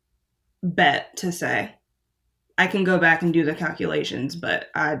bet to say. I can go back and do the calculations, but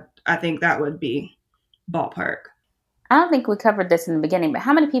I think that would be ballpark. I don't think we covered this in the beginning, but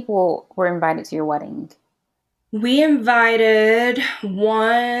how many people were invited to your wedding? We invited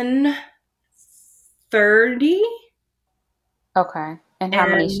 130. Okay. And how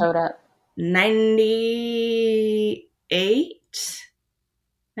many showed up? 98,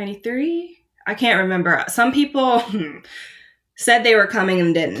 93. I can't remember. Some people said they were coming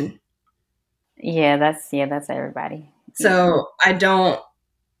and didn't. Yeah, that's everybody. So I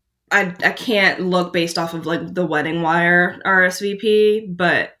can't look based off of like the Wedding Wire RSVP,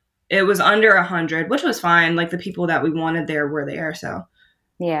 but it was under 100, which was fine. Like the people that we wanted there were there. So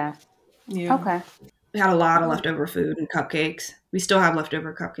yeah. Okay. We had a lot of leftover food and cupcakes. We still have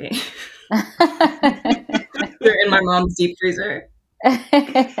leftover cupcakes. They're in my mom's deep freezer.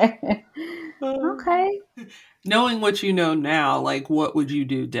 Okay. Knowing what you know now, like what would you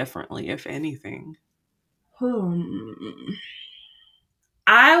do differently, if anything?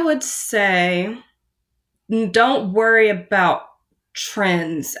 I would say don't worry about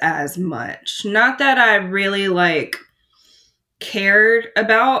trends as much. Not that I really like cared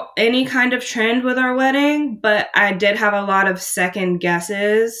about any kind of trend with our wedding, but I did have a lot of second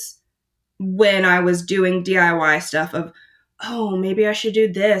guesses when I was doing DIY stuff of, oh, maybe I should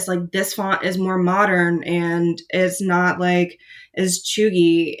do this. Like this font is more modern and it's not like as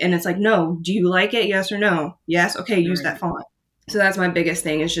chuggy. And it's like, no, do you like it? Yes or no? Yes. Okay. Use that font. So that's my biggest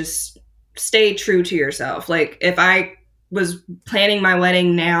thing is just stay true to yourself. Like if I was planning my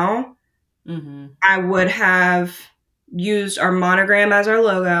wedding now, I would have used our monogram as our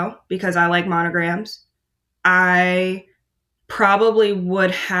logo because I like monograms. I probably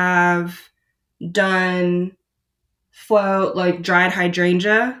would have done like dried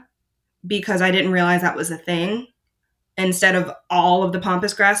hydrangea because I didn't realize that was a thing instead of all of the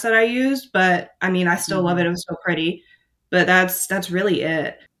pampas grass that I used. But I mean, I still love it. It was so pretty, but that's really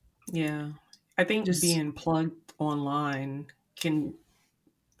it. Yeah. I think just being plugged online can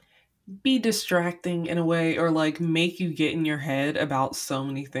be distracting in a way or like make you get in your head about so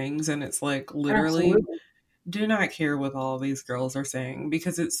many things. And it's like literally do not care what all these girls are saying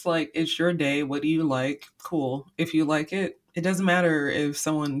because it's like, it's your day. What do you like? Cool. If you like it, it doesn't matter if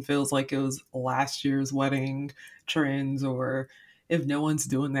someone feels like it was last year's wedding trends or if no one's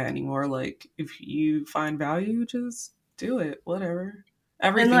doing that anymore. Like if you find value, just do it. Whatever.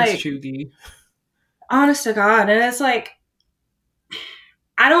 Everything's chuggy. Honest to God. And it's like,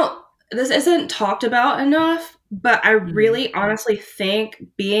 I don't this isn't talked about enough, but I really honestly think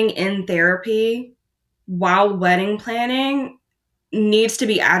being in therapy while wedding planning needs to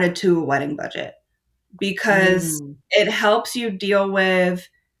be added to a wedding budget, because it helps you deal with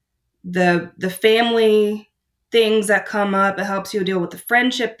the family things that come up. It helps you deal with the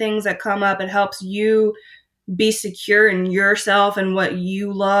friendship things that come up. It helps you be secure in yourself and what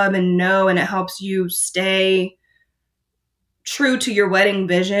you love and know, and it helps you stay true to your wedding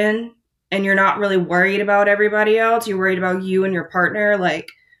vision, and you're not really worried about everybody else. You're worried about you and your partner. Like,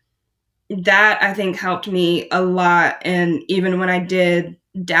 that I think helped me a lot. And even when I did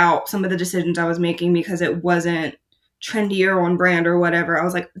doubt some of the decisions I was making because it wasn't trendy or on brand or whatever, I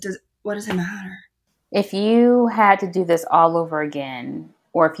was like, what does it matter? If you had to do this all over again,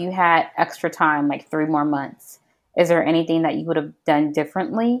 or if you had extra time, like 3 more months, is there anything that you would have done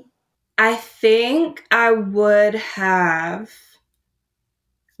differently? I think I would have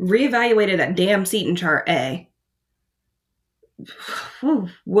reevaluated that damn seating chart,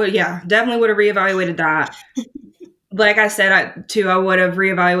 Well, yeah, definitely would have reevaluated that. Like I said, I would have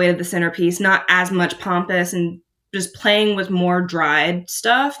reevaluated the centerpiece, not as much pompous and just playing with more dried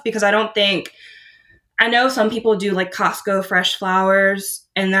stuff, because I know some people do like Costco fresh flowers,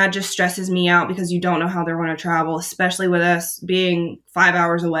 and that just stresses me out because you don't know how they're going to travel, especially with us being 5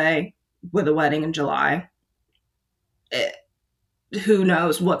 hours away with a wedding in July. Who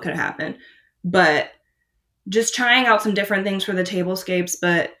knows what could happen, but just trying out some different things for the tablescapes.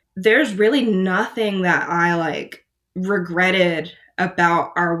 But there's really nothing that I like regretted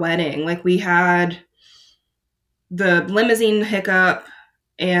about our wedding. Like, we had the limousine hiccup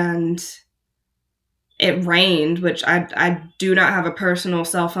and it rained, which I do not have a personal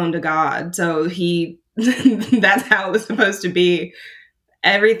cell phone to God. So that's how it was supposed to be.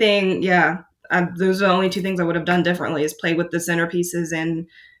 Everything. Yeah. Those are the only 2 things I would have done differently, is play with the centerpieces and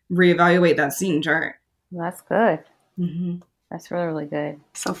reevaluate that scene chart. That's good. Mm-hmm. That's really, really good.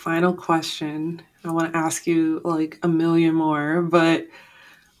 So, final question. I want to ask you like a million more, but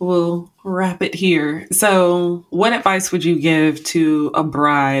we'll wrap it here. So, what advice would you give to a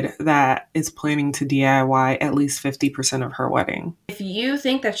bride that is planning to DIY at least 50% of her wedding? If you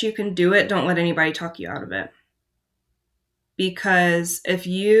think that you can do it, don't let anybody talk you out of it. Because if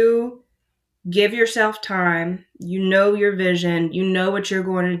you give yourself time, you know your vision, you know what you're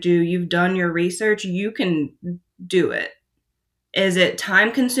going to do, you've done your research, you can do it. Is it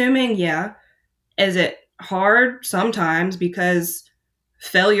time consuming? Yeah. Is it hard? Sometimes, because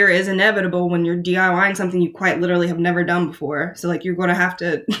failure is inevitable when you're DIYing something you quite literally have never done before. So like, you're going to have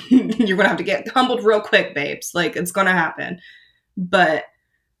to get humbled real quick, babes. Like, it's going to happen. But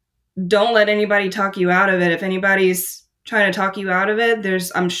don't let anybody talk you out of it. If anybody's trying to talk you out of it,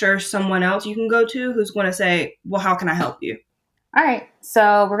 there's, I'm sure, someone else you can go to who's going to say, well, how can I help you? All right.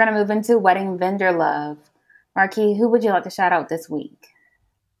 So we're going to move into wedding vendor love. Marquis, who would you like to shout out this week?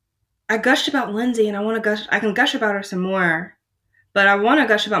 I gushed about Lindsay, and I can gush about her some more, but I want to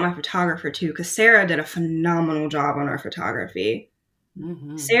gush about my photographer too, because Sarah did a phenomenal job on our photography.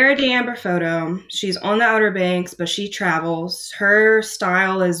 Mm-hmm. Sarah D'Amber Photo. She's on the Outer Banks, but she travels. Her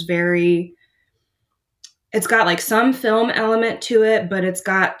style is it's got like some film element to it, but it's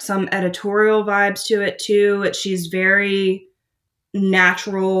got some editorial vibes to it too. She's very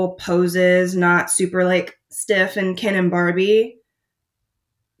natural poses, not super like stiff and Ken and Barbie.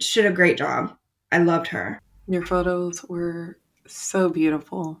 She did a great job. I loved her. Your photos were so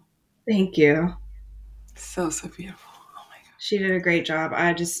beautiful. Thank you. So beautiful. Oh my God. She did a great job.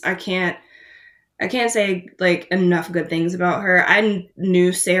 I can't say like enough good things about her. I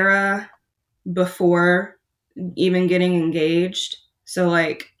knew Sarah before even getting engaged. So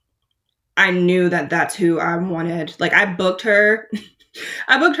like, I knew that that's who I wanted. Like, I booked her.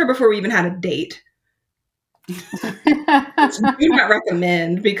 I booked her before we even had a date. I do not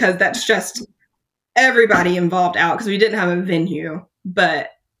recommend, because that's just everybody involved out, because we didn't have a venue.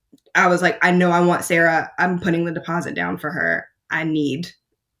 But I was like, I know I want Sarah. I'm putting the deposit down for her.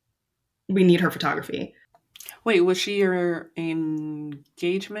 We need her photography. Wait, was she your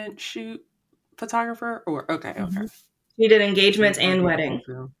engagement shoot photographer? Or okay. She did engagements and wedding.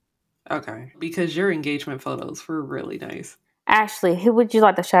 Okay, because your engagement photos were really nice. Ashley, who would you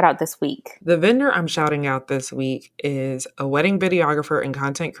like to shout out this week? The vendor I'm shouting out this week is a wedding videographer and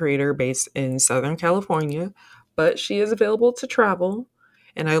content creator based in Southern California, but she is available to travel.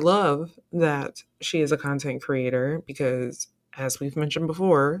 And I love that she is a content creator because, as we've mentioned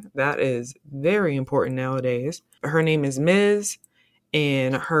before, that is very important nowadays. Her name is Ms.,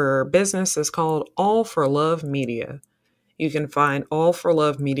 and her business is called All for Love Media. You can find All for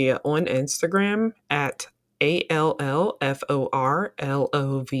Love Media on Instagram at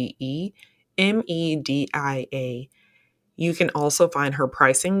ALLFORLOVEMEDIA. You can also find her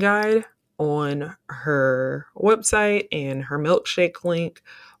pricing guide on her website and her milkshake link,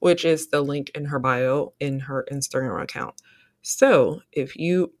 which is the link in her bio in her Instagram account. So if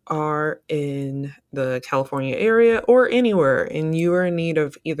you are in the California area or anywhere and you are in need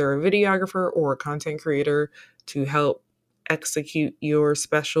of either a videographer or a content creator to help execute your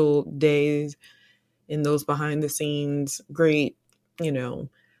special days in those behind the scenes, great,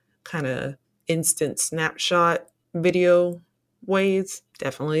 kind of instant snapshot video ways,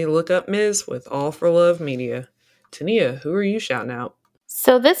 definitely look up Ms. with All for Love Media. Tania, who are you shouting out?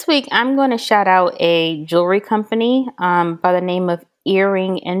 So this week, I'm going to shout out a jewelry company by the name of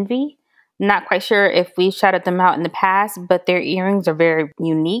Earring Envy. Not quite sure if we shouted them out in the past, but their earrings are very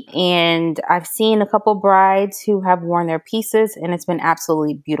unique. And I've seen a couple brides who have worn their pieces, and it's been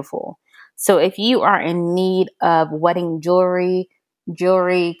absolutely beautiful. So if you are in need of wedding jewelry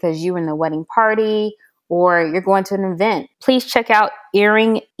because you're in the wedding party or you're going to an event, please check out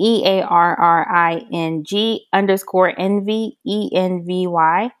Earring, EARRING_envy,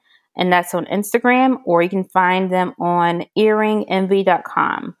 ENVY. And that's on Instagram, or you can find them on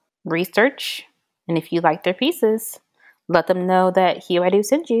earringenvy.com. Research, and if you like their pieces, let them know that Here I Do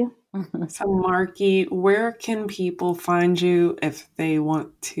sent you. So Marky, where can people find you if they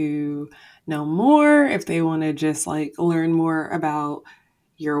want to know more, if they want to just learn more about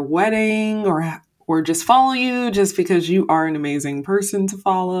your wedding or just follow you just because you are an amazing person to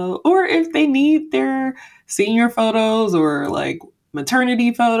follow, or if they need their senior photos or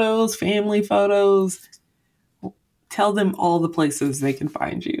maternity photos, family photos, tell them all the places they can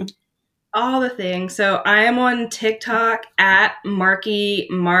find you. All the things. So I am on TikTok at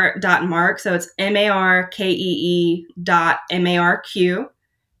markee.mark. So it's MARKEE.MARQ.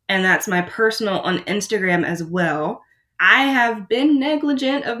 And that's my personal on Instagram as well. I have been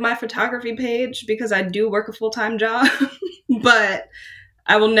negligent of my photography page because I do work a full-time job, but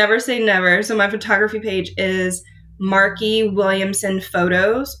I will never say never. So my photography page is Marquee Williamson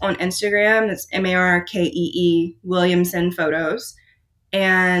Photos on Instagram. That's MARKEE Williamson Photos.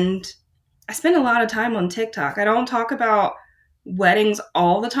 And I spend a lot of time on TikTok. I don't talk about weddings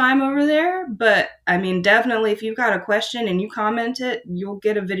all the time over there, but I mean, definitely if you've got a question and you comment it, you'll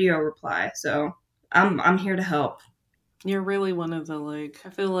get a video reply. So I'm here to help. You're really one of the I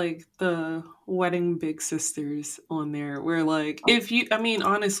feel like the wedding big sisters on there where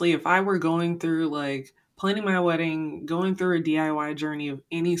honestly, if I were going through planning my wedding, going through a DIY journey of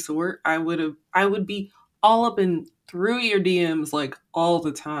any sort, I would be all up and through your DMs all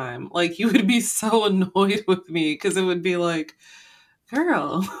the time. You would be so annoyed with me because it would be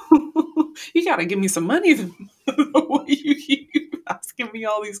girl, you gotta give me some money the way you keep asking me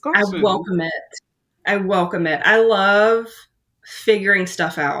all these questions. I welcome it. I love figuring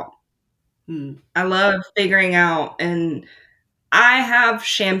stuff out. I love figuring out, and I have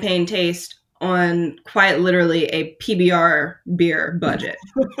champagne taste on quite literally a PBR beer budget.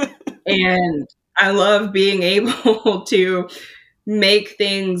 And I love being able to make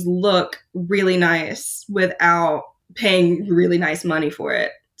things look really nice without paying really nice money for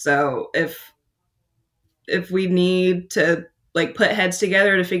it. So if we need to put heads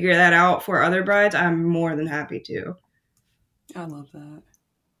together to figure that out for other brides, I'm more than happy to. I love that.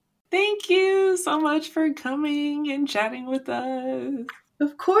 Thank you so much for coming and chatting with us.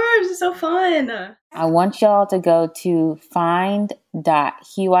 Of course, it's so fun. I want y'all to go to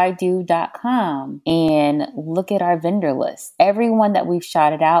find.huido.com and look at our vendor list. Everyone that we've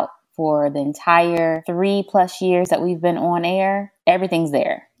shouted out for the entire 3+ years that we've been on air, everything's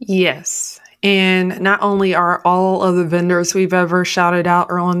there. Yes. And not only are all of the vendors we've ever shouted out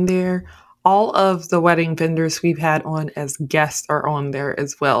are on there, all of the wedding vendors we've had on as guests are on there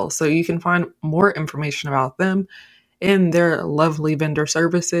as well. So you can find more information about them and their lovely vendor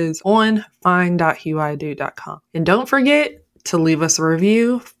services on find.huido.com. And don't forget to leave us a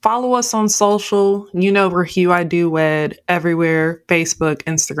review. Follow us on social. We're HuIDoWed everywhere. Facebook,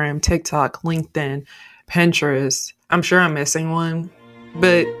 Instagram, TikTok, LinkedIn, Pinterest. I'm sure I'm missing one.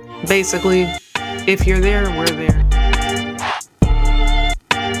 But basically, if you're there, we're there.